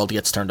whole world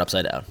gets turned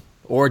upside down.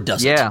 Or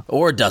does it?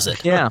 Or does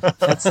it? Yeah,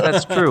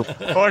 that's true.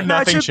 Or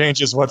nothing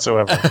changes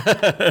whatsoever.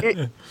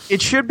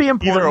 It should be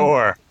important. Either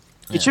or.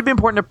 It should be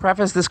important to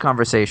preface this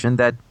conversation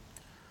that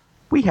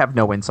we have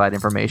no inside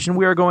information.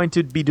 We are going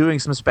to be doing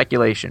some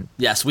speculation.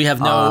 Yes, we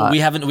have no. We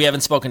haven't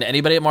spoken to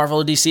anybody at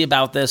Marvel or DC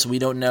about this. We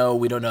don't know.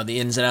 We don't know the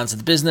ins and outs of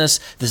the business.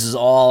 This is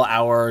all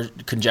our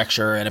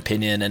conjecture and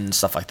opinion and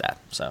stuff like that.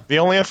 So the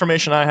only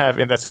information I have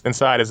that's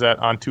inside is that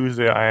on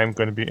Tuesday I am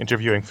going to be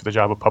interviewing for the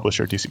job of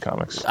publisher at DC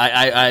Comics.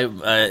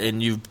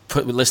 And you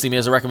put listing me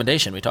as a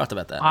recommendation. We talked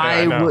about that.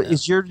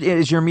 Is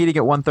your meeting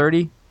at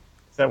 1:30?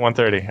 It's at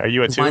 1:30. Are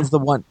you at 2? Mine's the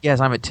one.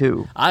 Yes, I'm at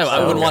 2. I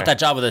wouldn't want that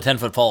job with a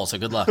 10-foot pole. So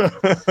good luck.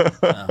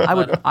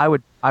 I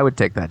would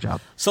take that job.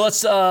 So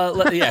let's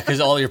because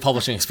all your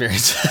publishing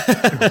experience.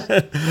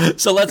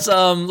 So let's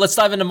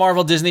dive into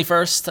Marvel Disney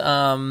first.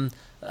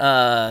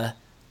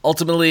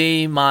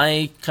 Ultimately,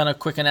 my kind of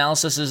quick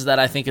analysis is that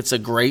I think it's a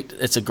great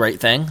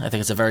thing. I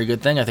think it's a very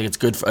good thing. I think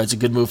it's a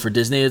good move for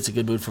Disney. It's a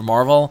good move for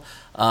Marvel.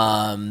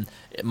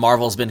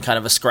 Marvel's been kind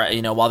of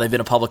while they've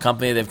been a public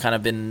company, they've kind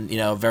of been,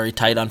 very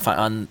tight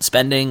on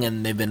spending,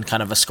 and they've been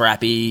kind of a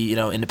scrappy,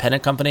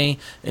 independent company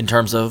in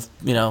terms of,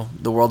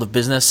 the world of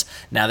business.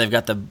 Now they've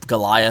got the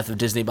Goliath of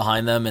Disney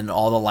behind them and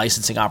all the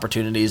licensing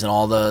opportunities and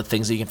all the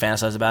things that you can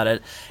fantasize about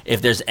it.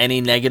 If there's any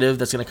negative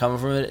that's going to come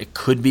from it, it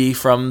could be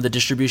from the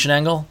distribution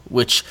angle,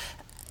 which,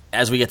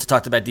 as we get to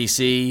talk about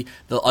DC,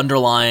 the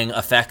underlying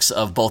effects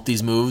of both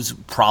these moves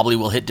probably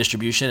will hit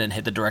distribution and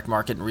hit the direct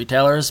market and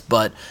retailers,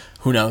 but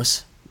who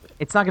knows?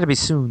 It's not going to be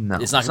soon, though.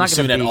 It's not going to be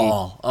soon at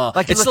all.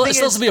 It still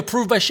has to be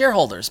approved by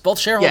shareholders. Both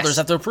shareholders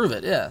have to approve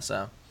it. Yeah.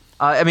 So,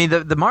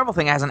 the Marvel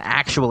thing hasn't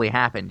actually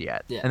happened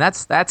yet, and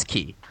that's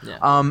key. Yeah.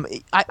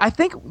 I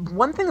think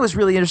one thing that was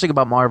really interesting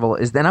about Marvel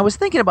is then I was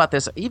thinking about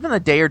this even a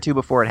day or two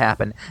before it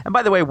happened. And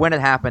by the way, when it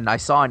happened, I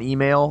saw an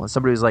email and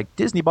somebody was like,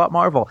 "Disney bought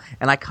Marvel,"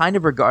 and I kind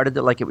of regarded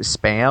it like it was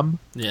spam.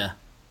 Yeah.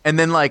 And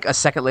then, like, a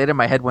second later,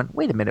 my head went,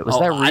 wait a minute, was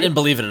that real? I didn't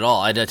believe it at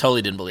all. I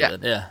totally didn't believe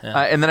it. Yeah.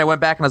 And then I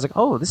went back and I was like,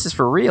 oh, this is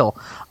for real.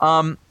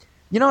 I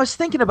was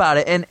thinking about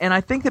it, and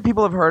I think that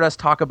people have heard us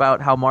talk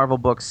about how Marvel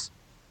books,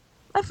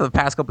 for the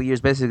past couple of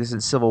years, basically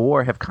since Civil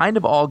War, have kind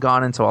of all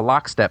gone into a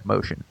lockstep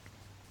motion.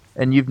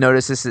 And you've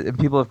noticed this,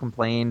 people have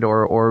complained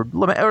or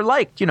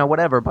liked,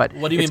 whatever. But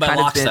what do you mean by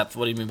lockstep?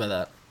 What do you mean by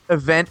that?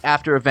 Event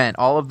after event,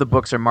 all of the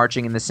books are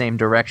marching in the same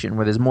direction,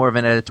 where there's more of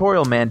an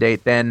editorial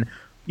mandate than,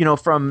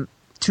 from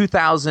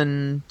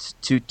 2000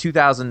 to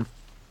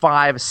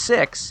 2005,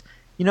 6,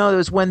 it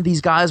was when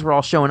these guys were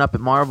all showing up at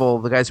Marvel,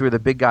 the guys who are the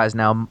big guys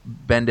now,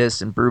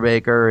 Bendis and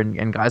Brubaker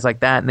and guys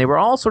like that, and they were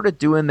all sort of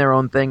doing their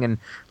own thing and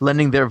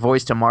lending their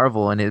voice to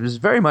Marvel, and it was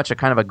very much a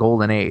kind of a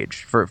golden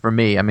age for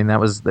me. I mean,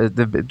 that was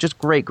the just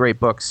great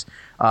books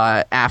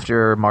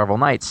after Marvel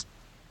Knights.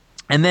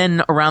 And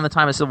then around the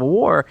time of Civil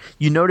War,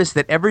 you notice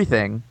that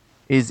everything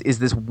is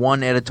this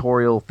one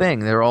editorial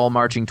thing. They're all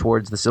marching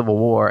towards the Civil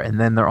War, and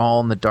then they're all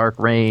in the Dark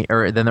Reign,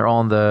 or then they're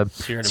all in the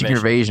Secret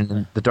Invasion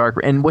and the Dark.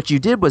 And what you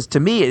did was, to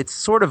me, it's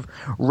sort of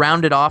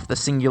rounded off the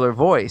singular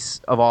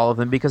voice of all of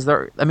them, because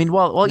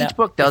while each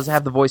book does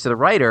have the voice of the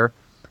writer,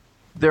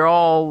 they're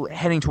all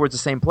heading towards the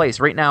same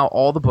place. Right now,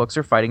 all the books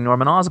are fighting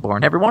Norman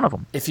Osborn, every one of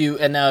them. If you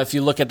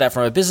look at that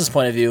from a business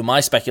point of view, my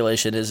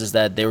speculation is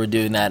that they were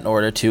doing that in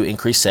order to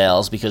increase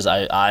sales, because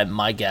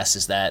my guess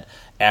is that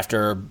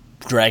after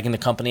dragging the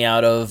company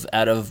out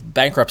of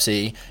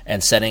bankruptcy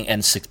and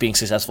being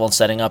successful and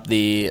setting up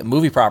the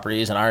movie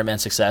properties and Iron Man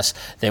success,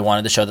 they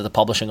wanted to show that the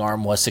publishing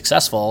arm was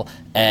successful.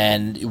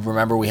 And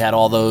remember, we had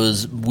all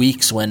those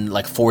weeks when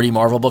like 40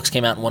 Marvel books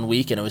came out in 1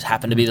 week, and it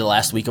happened to be the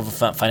last week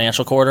of a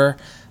financial quarter.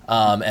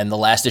 And the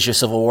last issue of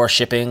Civil War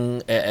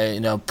shipping,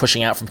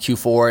 pushing out from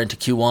Q4 into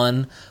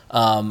Q1.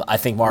 I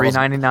think Marvel's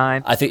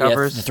 $3.99. I think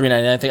covers. The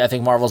 $3.99. I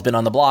think Marvel's been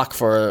on the block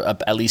for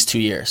at least 2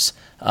 years,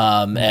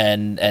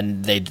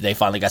 and they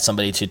finally got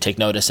somebody to take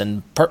notice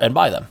and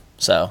buy them.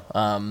 So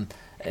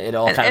it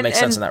all kind of makes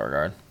sense in that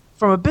regard.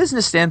 From a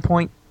business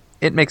standpoint,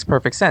 it makes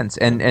perfect sense,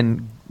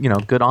 and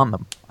good on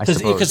them, I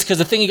suppose. Because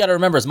the thing you got to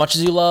remember, as much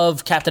as you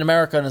love Captain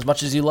America and as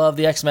much as you love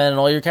the X-Men and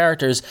all your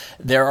characters,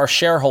 there are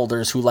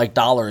shareholders who like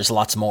dollars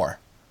lots more.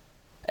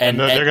 And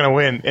they're going to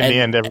win in the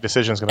end. Every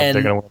decision is they're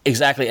going to win.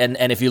 Exactly.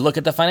 And if you look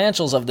at the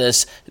financials of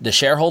this, the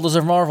shareholders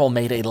of Marvel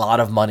made a lot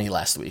of money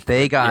last week.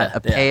 They got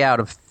a payout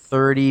of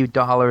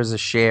 $30 a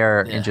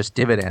share in just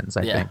dividends.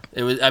 I think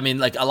it was. I mean,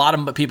 like a lot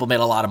of people made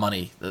a lot of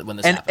money when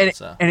this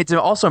happened. And it's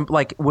also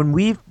like when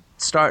we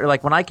started,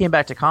 like when I came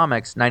back to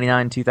comics,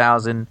 99,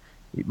 2000,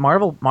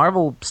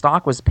 Marvel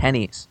stock was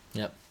pennies.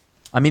 Yep.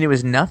 I mean, it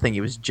was nothing. It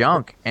was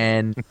junk,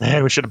 and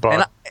man, we should have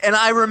bought. And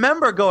I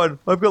remember going,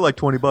 I've got like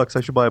 $20.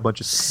 I should buy a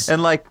bunch of,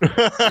 and like,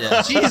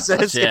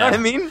 Jesus, you know what I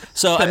mean?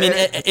 So, I mean,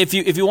 if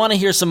you want to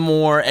hear some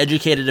more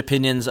educated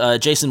opinions,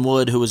 Jason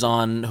Wood, who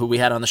we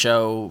had on the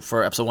show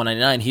for episode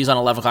 199, he's on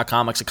 11 O'Clock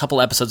Comics. A couple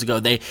episodes ago,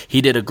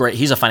 he did a great.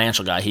 He's a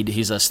financial guy.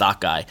 He's a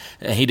stock guy.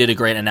 He did a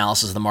great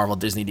analysis of the Marvel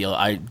Disney deal.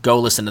 I go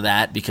listen to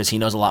that because he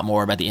knows a lot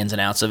more about the ins and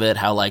outs of it.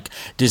 How like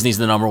Disney's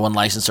the number 1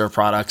 licensor of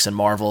products and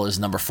Marvel is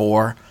number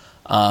 4.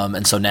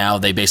 And so now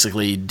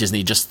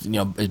Disney just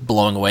is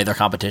blowing away their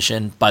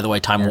competition. By the way,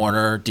 Time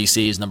Warner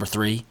DC is number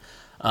 3.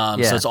 So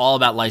it's all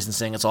about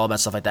licensing. It's all about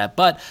stuff like that.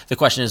 But the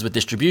question is with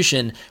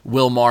distribution,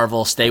 will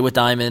Marvel stay with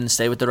Diamond,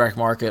 stay with the direct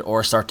market,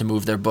 or start to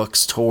move their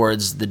books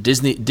towards the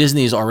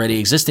Disney's already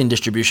existing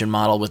distribution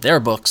model with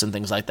their books and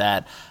things like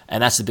that?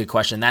 And that's the big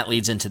question. That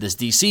leads into this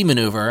DC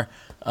maneuver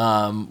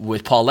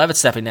with Paul Levitz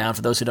stepping down.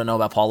 For those who don't know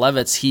about Paul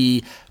Levitz,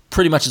 he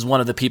pretty much is one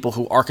of the people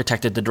who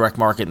architected the direct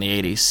market in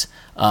the 80s.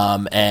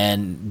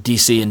 And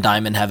DC and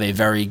Diamond have a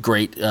very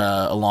great,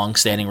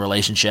 long-standing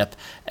relationship.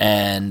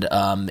 And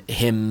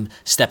him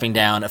stepping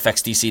down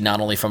affects DC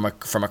not only from a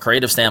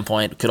creative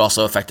standpoint, could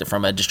also affect it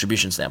from a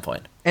distribution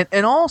standpoint.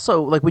 And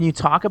also, like when you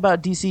talk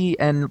about DC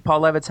and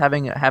Paul Levitz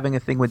having a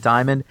thing with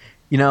Diamond,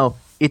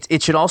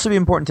 it should also be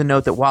important to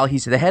note that while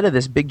he's the head of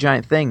this big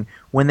giant thing,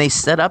 when they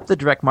set up the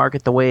direct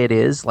market the way it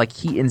is, like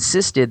he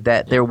insisted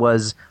that there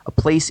was a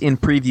place in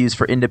previews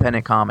for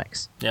independent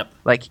comics. Yep.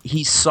 Like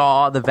he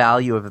saw the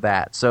value of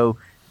that. So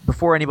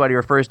before anybody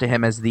refers to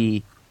him as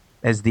the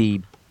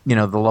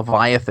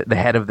Leviathan, the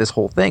head of this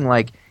whole thing,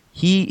 like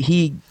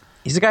he's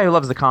a guy who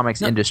loves the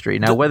comics industry.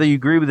 Now, whether you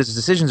agree with his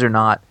decisions or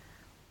not,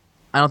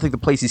 I don't think the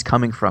place he's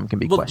coming from can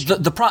be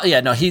questioned. Paul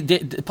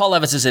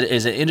Levitz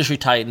is an industry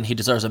titan. He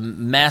deserves a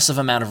massive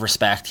amount of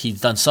respect. He's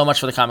done so much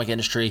for the comic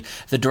industry.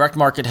 The direct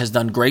market has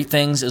done great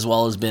things as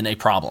well as been a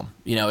problem.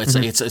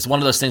 It's one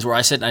of those things where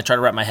I sit and I try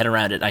to wrap my head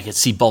around it. And I can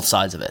see both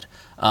sides of it.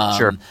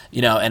 Sure.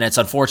 And it's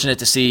unfortunate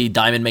to see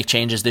Diamond make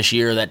changes this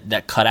year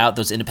that cut out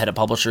those independent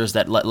publishers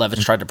that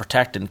Levitz tried to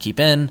protect and keep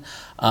in.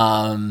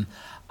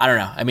 I don't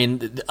know. I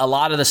mean, a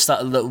lot of the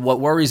stuff. What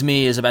worries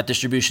me is about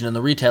distribution and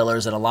the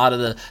retailers, and a lot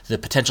of the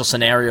potential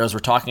scenarios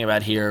we're talking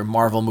about here.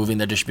 Marvel moving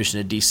their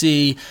distribution to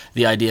DC.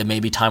 The idea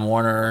maybe Time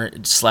Warner /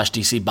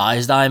 DC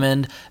buys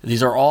Diamond.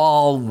 These are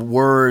all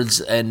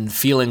words and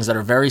feelings that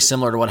are very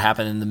similar to what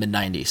happened in the mid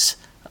 '90s.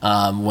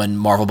 When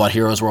Marvel bought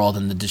Heroes World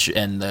and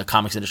the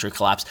comics industry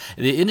collapsed.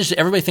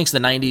 Everybody thinks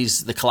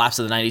the collapse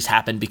of the 90s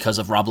happened because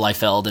of Rob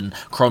Liefeld and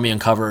Chromium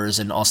covers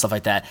and all stuff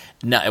like that.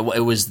 No,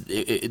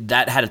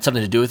 that had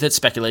something to do with it.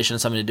 Speculation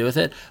had something to do with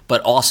it, but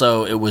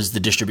also it was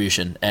the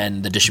distribution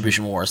and the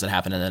distribution wars that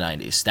happened in the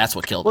 90s. That's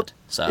what killed it.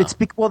 So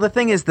the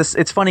thing is this.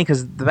 It's funny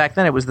because back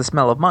then it was the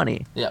smell of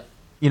money. Yeah.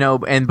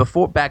 And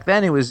back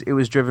then it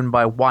was driven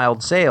by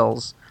wild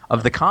sales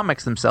of the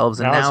comics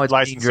themselves, and now it's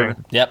licensing. being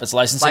driven. Yep, it's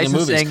licensing and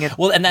movies.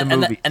 Well, and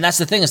that's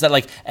the thing is that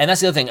and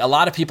that's the other thing. A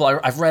lot of people,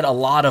 I've read a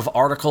lot of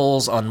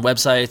articles on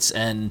websites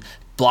and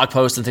blog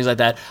posts and things like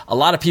that. A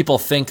lot of people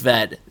think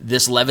that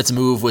this Levitz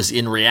move was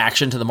in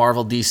reaction to the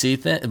Marvel Disney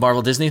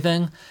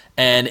thing,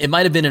 and it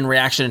might have been in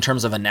reaction in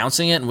terms of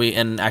announcing it.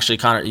 And actually,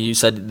 Connor, you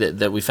said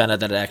that we found out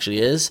that it actually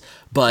is.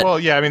 But well,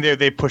 yeah, I mean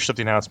they pushed up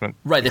the announcement.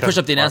 Right, they pushed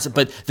up the announcement,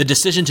 but the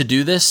decision to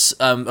do this,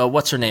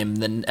 what's her name?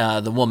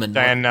 The woman,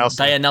 Diane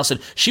Nelson.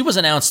 She was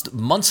announced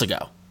months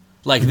ago.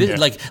 Like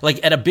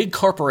at a big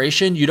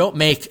corporation, you don't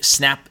make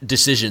snap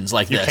decisions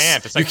like this. You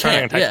can't. It's like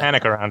turning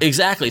Titanic around.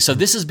 Exactly. So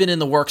this has been in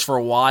the works for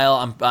a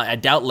while. I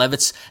doubt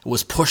Levitz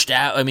was pushed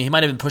out. I mean, he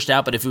might have been pushed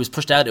out, but if he was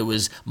pushed out, it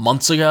was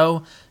months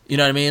ago. You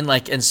know what I mean?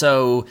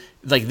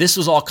 This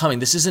was all coming.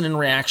 This isn't in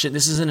reaction.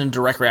 This isn't in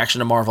direct reaction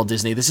to Marvel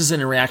Disney. This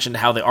isn't in reaction to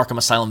how the Arkham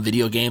Asylum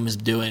video game is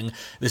doing.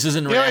 This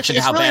isn't in reaction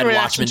to how bad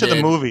Watchmen did. It's really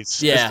in reaction to the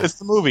movies. Yeah. It's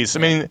the movies. I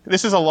mean,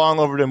 this is a long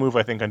overdue move,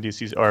 I think, on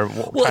DC's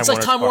it's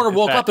like Time Warner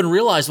woke up and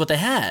realized what they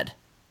had.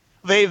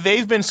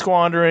 They've been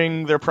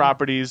squandering their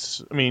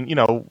properties, I mean,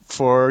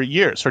 for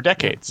years, for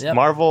decades. Yep.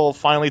 Marvel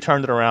finally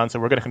turned it around,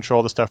 said we're going to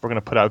control the stuff, we're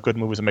going to put out good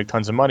movies and make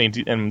tons of money,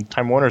 and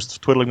Time Warner's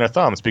twiddling their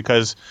thumbs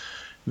because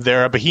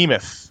they're a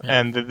behemoth,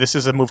 and this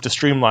is a move to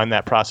streamline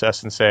that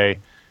process and say,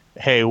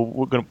 hey,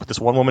 we're going to put this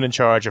one woman in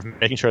charge of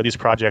making sure these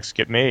projects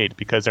get made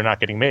because they're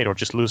not getting made, or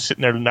just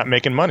sitting there not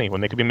making money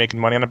when they could be making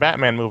money on a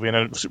Batman movie and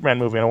a Superman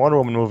movie and a Wonder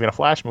Woman movie and a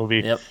Flash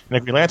movie and a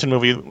Green Lantern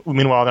movie.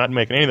 Meanwhile, they're not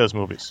making any of those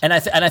movies. And I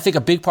think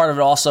a big part of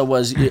it also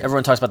was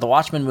everyone talks about the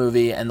Watchmen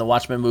movie, and the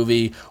Watchmen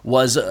movie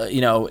was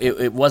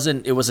it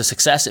was a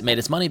success. It made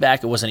its money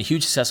back. It wasn't a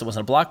huge success. It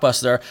wasn't a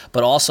blockbuster,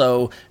 but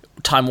also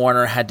Time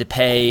Warner had to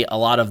pay a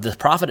lot of the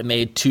profit it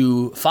made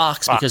to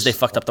Fox because they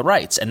fucked up the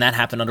rights, and that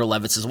happened under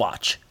Levitz's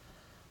watch.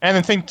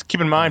 And then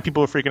keep in mind,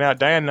 people are freaking out.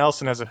 Diane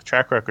Nelson has a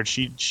track record.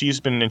 She's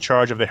been in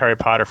charge of the Harry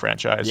Potter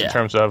franchise in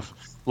terms of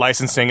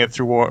licensing it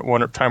through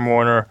Warner, Time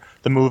Warner,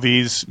 the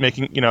movies,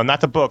 making,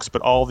 not the books,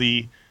 but all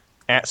the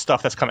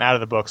stuff that's come out of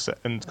the books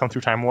and come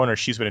through Time Warner.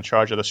 She's been in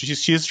charge of those.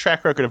 She has a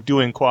track record of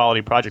doing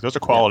quality projects. Those are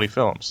quality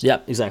films.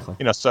 Yep, exactly.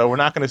 So we're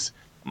not going to.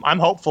 I'm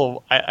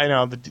hopeful. I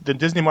know the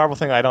Disney Marvel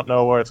thing. I don't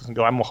know where it's going to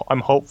go.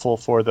 I'm hopeful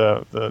for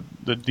the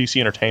DC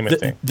Entertainment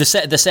thing. The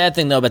sad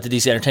thing though about the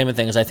DC Entertainment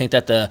thing is I think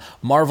that the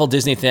Marvel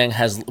Disney thing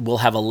will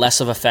have a less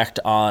of effect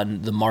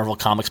on the Marvel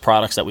Comics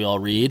products that we all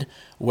read.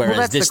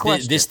 Whereas this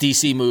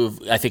DC move,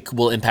 I think,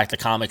 will impact the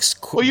comics.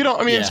 Well,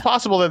 it's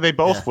possible that they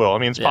both will. I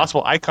mean, it's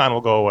possible Icon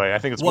will go away. I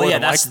think it's more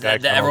than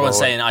everyone's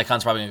saying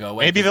Icon's probably going to go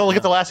away. Maybe they'll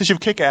get the last issue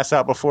of Kick-Ass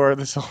out before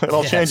it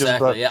all changes.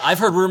 Exactly. But I've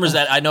heard rumors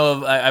that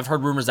I've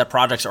heard rumors that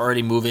projects are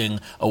already moving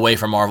away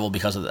from Marvel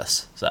because of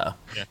this. So,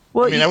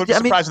 well, I would be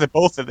surprised if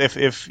both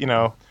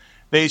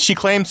if she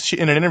claims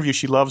in an interview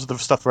she loves the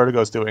stuff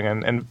Vertigo's doing,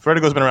 and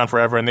Vertigo's been around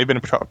forever, and they've been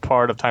a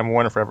part of Time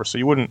Warner forever, so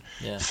you wouldn't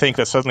think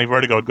that suddenly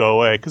Vertigo would go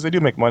away, because they do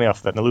make money off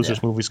of that, and the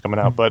Losers movies coming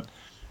out. But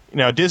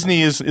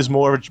Disney is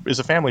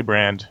a family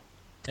brand.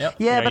 Yep.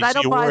 Yeah, but I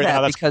don't buy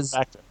that because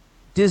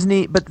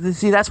Disney. But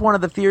see, that's one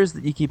of the fears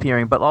that you keep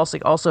hearing. But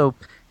also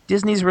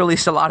Disney's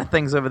released a lot of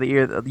things over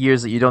the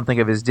years that you don't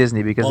think of as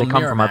Disney because they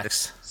come from other.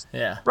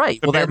 Yeah. Right.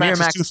 But well,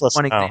 Miramax is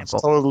one example. It's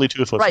totally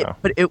toothless right, now.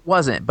 But it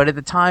wasn't. But at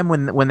the time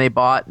when they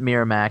bought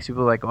Miramax,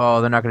 people were like, oh,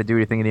 they're not going to do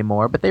anything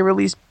anymore. But they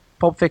released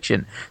Pulp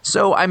Fiction.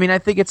 So, I mean, I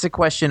think it's a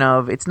question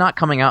of it's not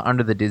coming out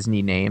under the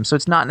Disney name. So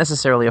it's not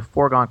necessarily a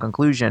foregone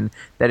conclusion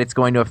that it's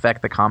going to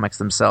affect the comics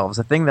themselves.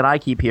 The thing that I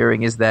keep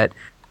hearing is that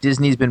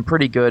Disney's been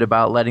pretty good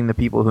about letting the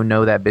people who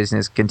know that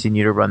business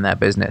continue to run that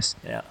business.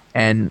 Yeah.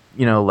 And,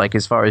 like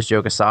as far as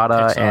Joe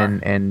Quesada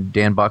and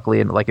Dan Buckley,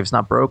 and like if it's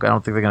not broke, I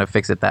don't think they're going to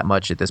fix it that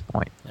much at this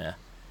point. Yeah.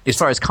 As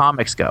far as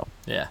comics go.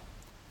 Yeah.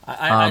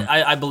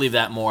 I believe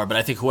that more, but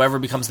I think whoever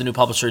becomes the new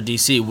publisher of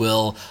DC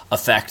will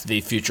affect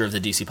the future of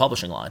the DC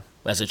publishing line,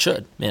 as it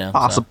should.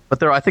 Possible. So.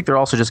 But I think they're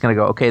also just going to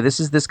go, okay,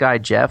 this is this guy,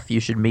 Jeff, you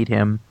should meet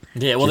him.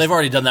 Yeah, well, they've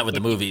already done that with the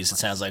movies, it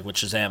sounds like, with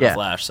Shazam and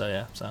Flash,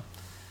 so.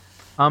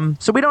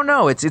 So we don't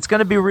know. It's going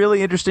to be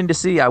really interesting to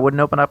see. I wouldn't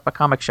open up a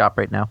comic shop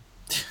right now.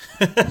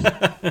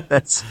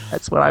 That's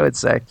what I would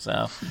say.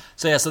 So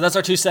that's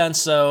our 2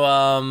 cents. So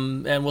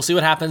and we'll see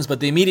what happens. But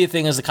the immediate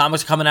thing is the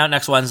comics are coming out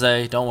next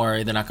Wednesday. Don't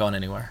worry, they're not going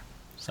anywhere.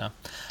 So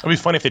it'd be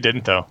funny if they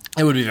didn't, though.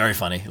 It would be very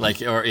funny. Like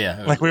we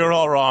were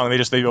all wrong.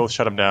 They both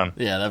shut them down.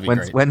 Yeah, that'd be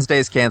great.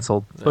 Wednesday's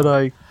canceled. But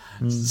I.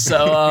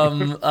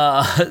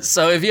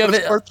 So if you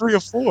have part 3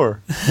 of 4,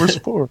 where's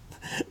 4?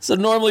 So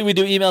normally we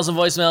do emails and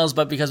voicemails,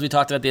 but because we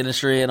talked about the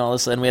industry and all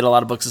this, and we had a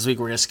lot of books this week,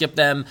 we're going to skip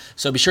them.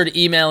 So be sure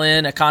to email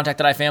in at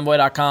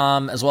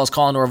contact@ifanboy.com, as well as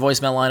call into our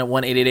voicemail line at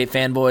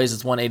 1-888-FANBOYS.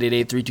 It's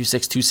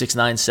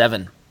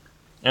 1-888-326-2697.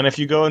 And if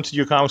you go into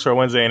your comic store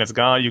Wednesday and it's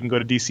gone, you can go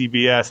to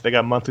DCBS. They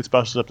got monthly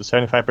specials up to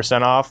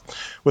 75% off,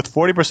 with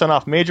 40%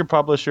 off major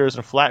publishers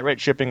and flat rate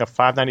shipping of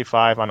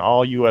 $5.95 on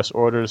all U.S.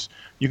 orders.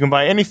 You can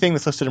buy anything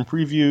that's listed in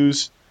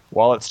previews,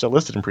 while it's still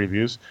listed in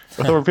previews,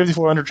 with over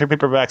 5,400 trade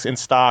paperbacks in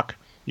stock.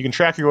 You can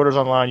track your orders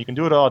online. You can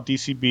do it all at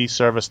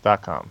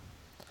dcbservice.com.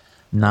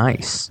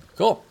 Nice.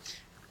 Cool.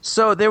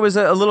 So there was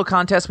a little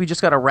contest we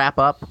just got to wrap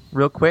up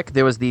real quick.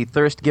 There was the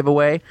Thirst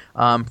giveaway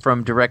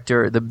from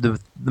director the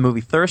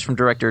movie Thirst from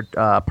director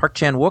Park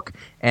Chan-wook,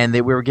 and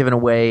we were giving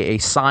away a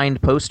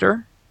signed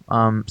poster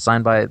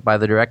signed by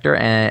the director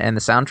and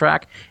the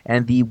soundtrack.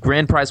 And the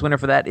grand prize winner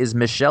for that is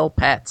Michelle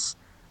Petz.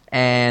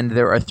 And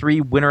there are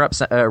 3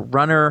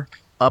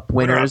 runner-up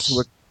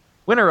winners.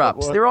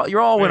 Winner-ups.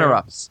 You're all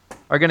winner-ups.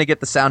 Are going to get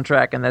the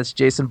soundtrack, and that's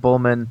Jason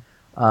Bullman,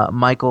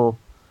 Michael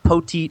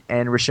Poteet,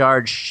 and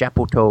Richard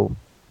Chapoteau.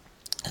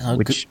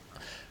 Which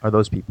are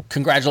those people?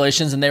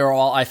 Congratulations, and they were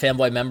all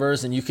iFanboy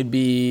members, and you could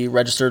be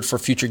registered for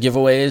future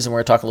giveaways, and we're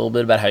going to talk a little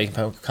bit about how you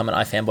can become an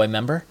iFanboy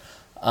member.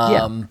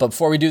 But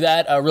before we do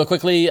that, real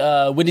quickly,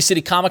 Windy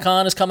City Comic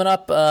Con is coming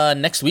up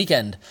next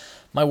weekend.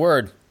 My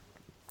word.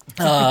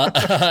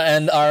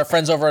 And our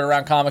friends over at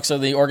Around Comics are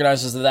the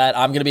organizers of that.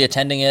 I'm going to be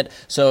attending it.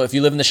 So if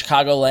you live in the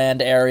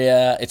Chicagoland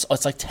area, it's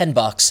like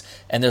 $10,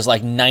 and there's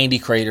like 90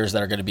 creators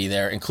that are going to be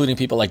there, including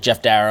people like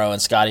Jeff Darrow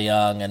and Scotty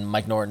Young and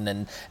Mike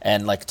Norton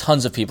and like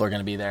tons of people are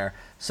going to be there.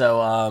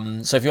 So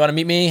if you want to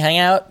meet me, hang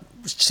out,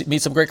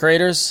 meet some great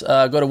creators,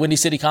 go to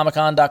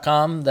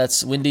WindyCityComicCon.com.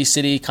 That's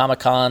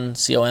WindyCityComicCon,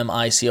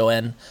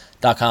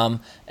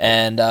 COMICON.com,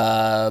 and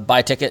buy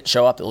a ticket,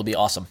 show up. It will be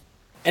awesome.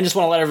 And just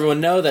want to let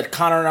everyone know that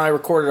Connor and I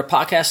recorded a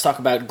podcast talk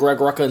about Greg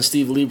Rucka and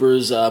Steve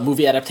Lieber's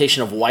movie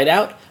adaptation of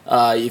Whiteout.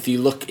 If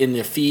you look in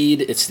the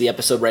feed, it's the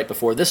episode right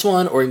before this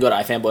one, or you can go to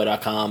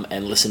ifanboy.com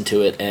and listen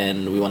to it,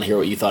 and we want to hear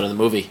what you thought of the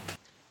movie.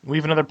 We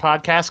have another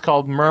podcast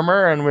called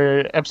Murmur,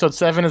 and episode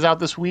 7 is out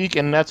this week,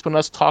 and that's when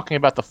us talking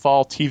about the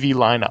fall TV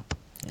lineup.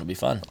 It'll be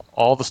fun.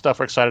 All the stuff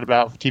we're excited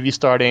about, TV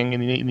starting in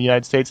the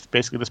United States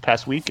basically this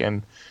past week,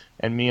 and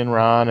me and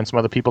Ron and some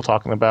other people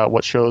talking about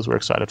what shows we're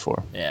excited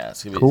for. Yeah,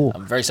 it's gonna be cool.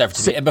 I'm very excited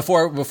for TV. And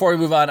before we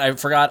move on, I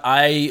forgot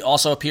I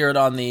also appeared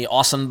on the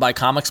Awesome by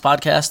Comics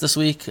podcast this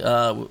week.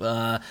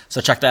 So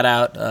check that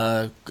out.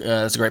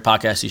 It's a great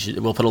podcast.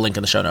 We'll put a link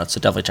in the show notes. So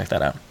definitely check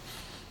that out.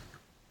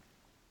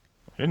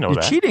 didn't know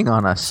You're that. cheating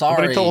on us. Sorry.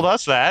 Nobody told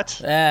us that.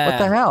 What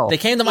the hell? They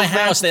came to my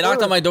house. They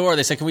knocked on my door.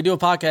 They said, "Can we do a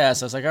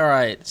podcast?" I was like, "All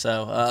right."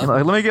 So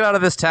Let me get out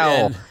of this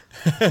towel.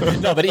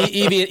 no, but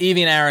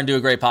Evie and Aaron do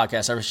a great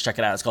podcast. Everyone should check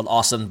it out. It's called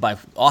Awesome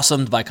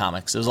by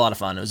Comics. It was a lot of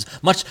fun. It was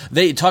much.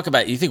 They talk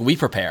about. You think we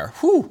prepare?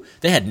 Whew.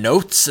 They had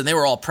notes and they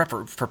were all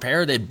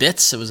prepared. They had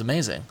bits. It was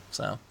amazing.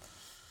 So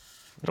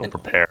We don't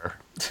prepare.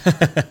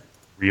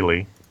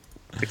 Really.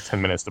 It takes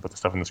 10 minutes to put the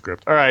stuff in the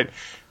script. All right.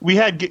 We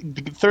had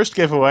Thirst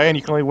giveaway, and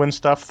you can only win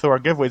stuff through our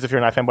giveaways if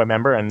you're an iFanboy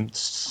member. And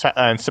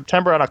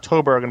September and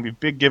October are going to be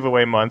big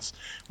giveaway months.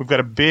 We've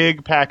got a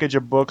big package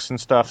of books and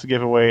stuff to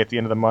give away at the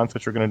end of the month,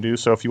 which we're going to do.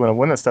 So if you want to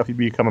win that stuff, you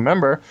become a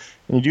member.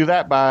 And you do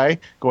that by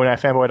going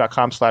to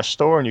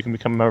ifanboy.com/store, and you can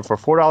become a member for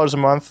 $4 a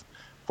month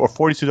or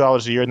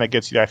 $42 a year, and that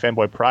gets you the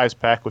iFanboy prize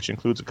pack, which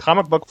includes a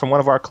comic book from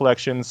one of our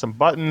collections, some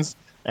buttons,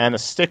 and a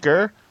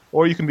sticker.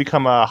 Or you can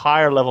become a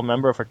higher level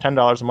member for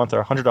 $10 a month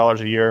or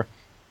 $100 a year.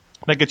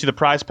 That gets you the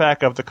prize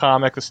pack of the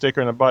comic, the sticker,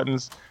 and the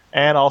buttons,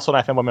 and also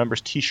an iFanboy member's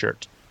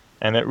T-shirt.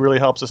 And it really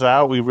helps us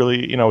out. We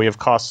really, we have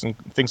costs and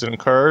things that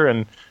incur,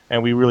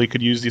 and we really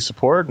could use the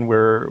support. And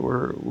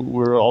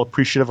we're all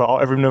appreciative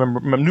of every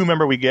new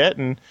member we get.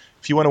 And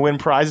if you want to win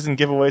prizes and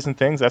giveaways and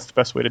things, that's the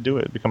best way to do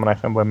it. Become an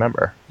iFanboy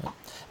member.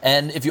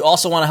 And if you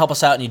also want to help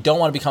us out and you don't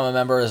want to become a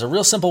member, there's a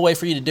real simple way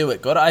for you to do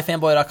it. Go to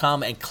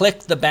ifanboy.com and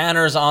click the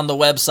banners on the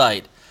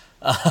website.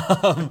 There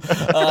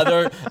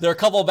are a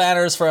couple of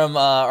banners from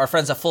our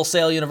friends at Full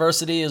Sail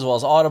University, as well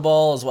as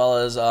Audible, as well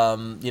as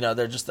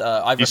they're just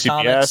Iver's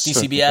Comics,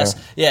 DCBS.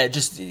 Yeah,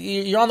 just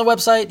you're on the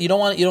website. You don't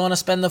want to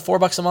spend the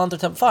 $4 a month or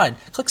 $10. Fine,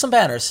 click some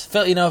banners.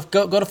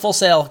 Go to Full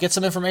Sail, get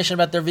some information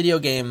about their video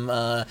game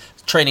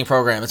training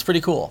program. It's pretty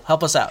cool.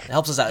 Help us out. It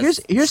helps us out.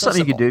 Here's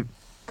something you can do.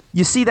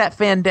 You see that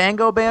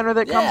Fandango banner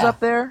that comes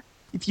up there?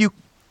 If you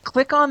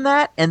click on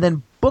that and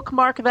then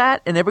bookmark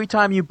that, and every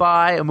time you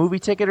buy a movie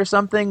ticket or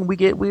something, we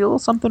get a little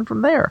something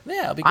from there.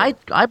 Yeah, it'll be good.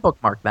 I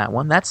bookmarked that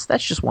one. That's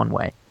just one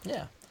way.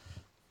 Yeah.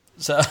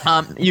 So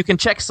you can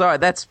check. Sorry,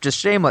 that's just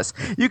shameless.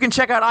 You can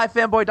check out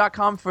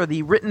ifanboy.com for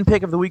the written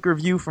pick of the week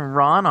review from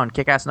Ron on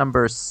Kick-Ass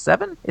number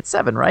 7. It's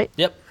 7, right?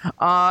 Yep.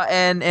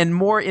 And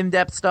more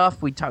in-depth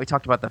stuff. We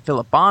talked about the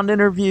Philip Bond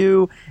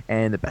interview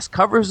and the best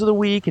covers of the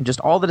week and just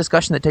all the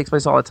discussion that takes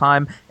place all the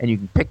time. And you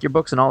can pick your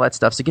books and all that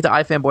stuff. So get to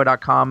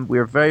ifanboy.com.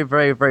 We're very,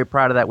 very, very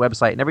proud of that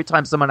website. And every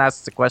time someone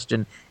asks a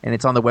question and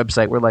it's on the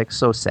website, we're like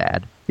so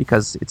sad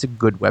because it's a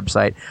good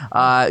website.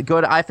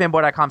 Go to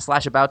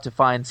ifanboy.com/about to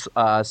find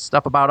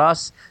stuff about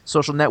us,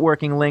 social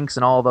networking links,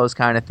 and all those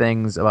kind of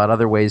things about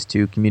other ways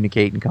to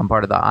communicate and become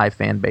part of the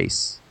iFan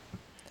base.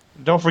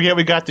 Don't forget,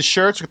 we got the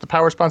shirts. We got the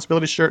Power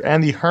Responsibility shirt,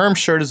 and the Herm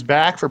shirt is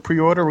back for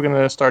pre-order. We're going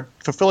to start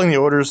fulfilling the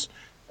orders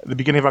at the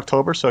beginning of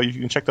October, so you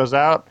can check those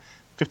out.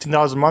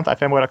 $15 a month,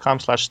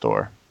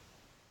 ifanboy.com/store.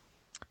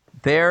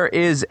 There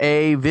is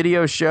a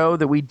video show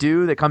that we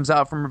do that comes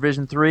out from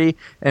Revision 3,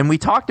 and we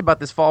talked about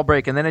this fall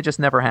break, and then it just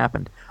never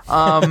happened.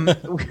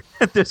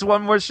 There's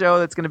one more show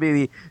that's going to be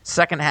the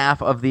second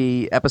half of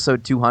the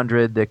episode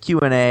 200, the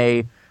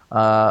Q&A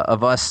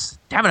of us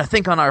having to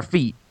think on our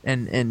feet,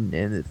 and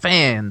the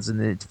fans,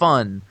 and it's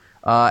fun.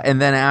 And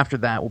then after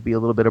that will be a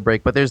little bit of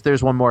break, but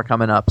there's one more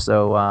coming up,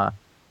 so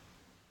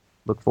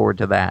look forward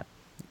to that.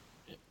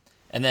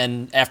 And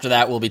then after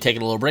that, we'll be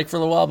taking a little break for a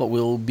little while, but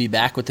we'll be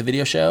back with the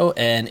video show.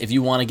 And if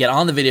you want to get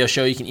on the video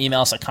show, you can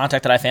email us at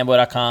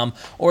contact@ifanboy.com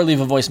or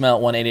leave a voicemail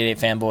at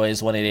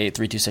 1-888-FANBOYS,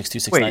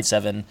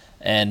 1-888-326-2697,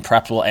 and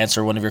perhaps we'll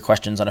answer one of your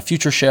questions on a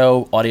future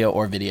show, audio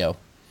or video.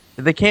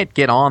 They can't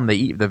get on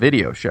the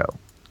video show.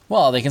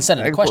 Well, they can send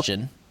in a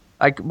question.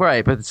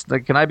 Right, but it's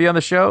like, can I be on the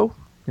show?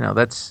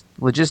 That's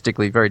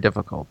logistically very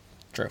difficult.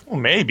 True. Well,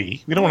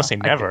 maybe. We don't want to say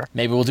never.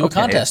 Maybe we'll do a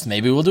contest.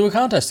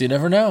 You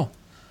never know.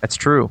 That's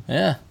true.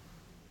 Yeah.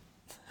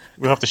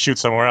 We'll have to shoot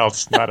somewhere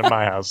else, not in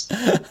my house.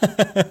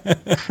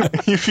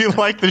 If you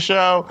like the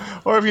show,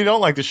 or if you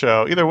don't like the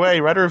show, either way,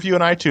 write a review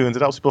on iTunes.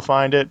 It helps people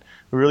find it.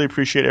 We really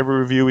appreciate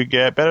every review we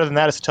get. Better than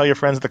that is to tell your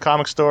friends at the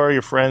comic store,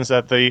 your friends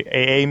at the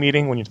AA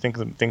meeting when you think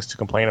of things to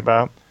complain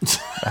about.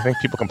 I think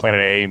people complain at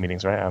AA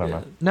meetings, right? I don't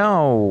know.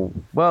 No.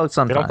 Well,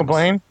 sometimes. They don't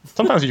complain?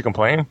 Sometimes you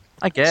complain.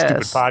 I guess.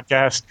 Stupid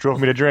podcast drove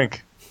me to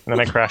drink, and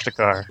then I crashed a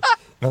car.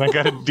 Then I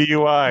got a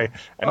DUI,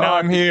 and now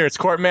I'm here. It's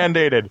court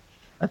mandated.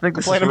 I think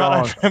this Complain is wrong.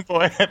 about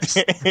iFanboy at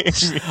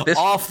the AA.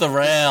 Off the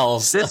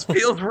rails. This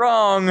feels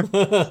wrong.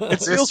 It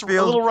feels a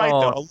little right,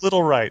 though. A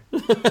little right.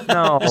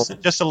 No.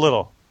 Just a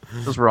little.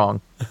 This is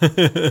wrong. All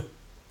right.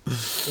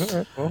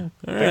 Well, All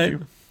thank right.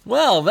 you.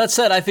 Well, that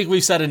said, I think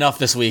we've said enough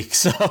this week.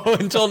 So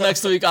until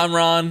next week, I'm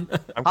Ron.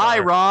 Hi,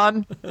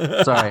 Ron.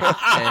 Sorry.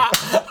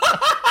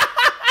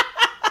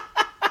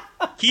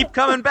 Keep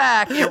coming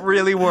back. It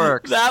really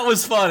works. That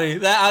was funny.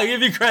 I'll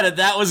give you credit.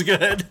 That was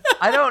good.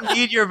 I don't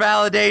need your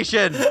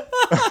validation.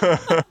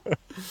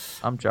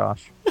 I'm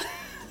Josh.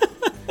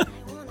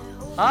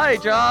 Hi,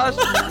 Josh.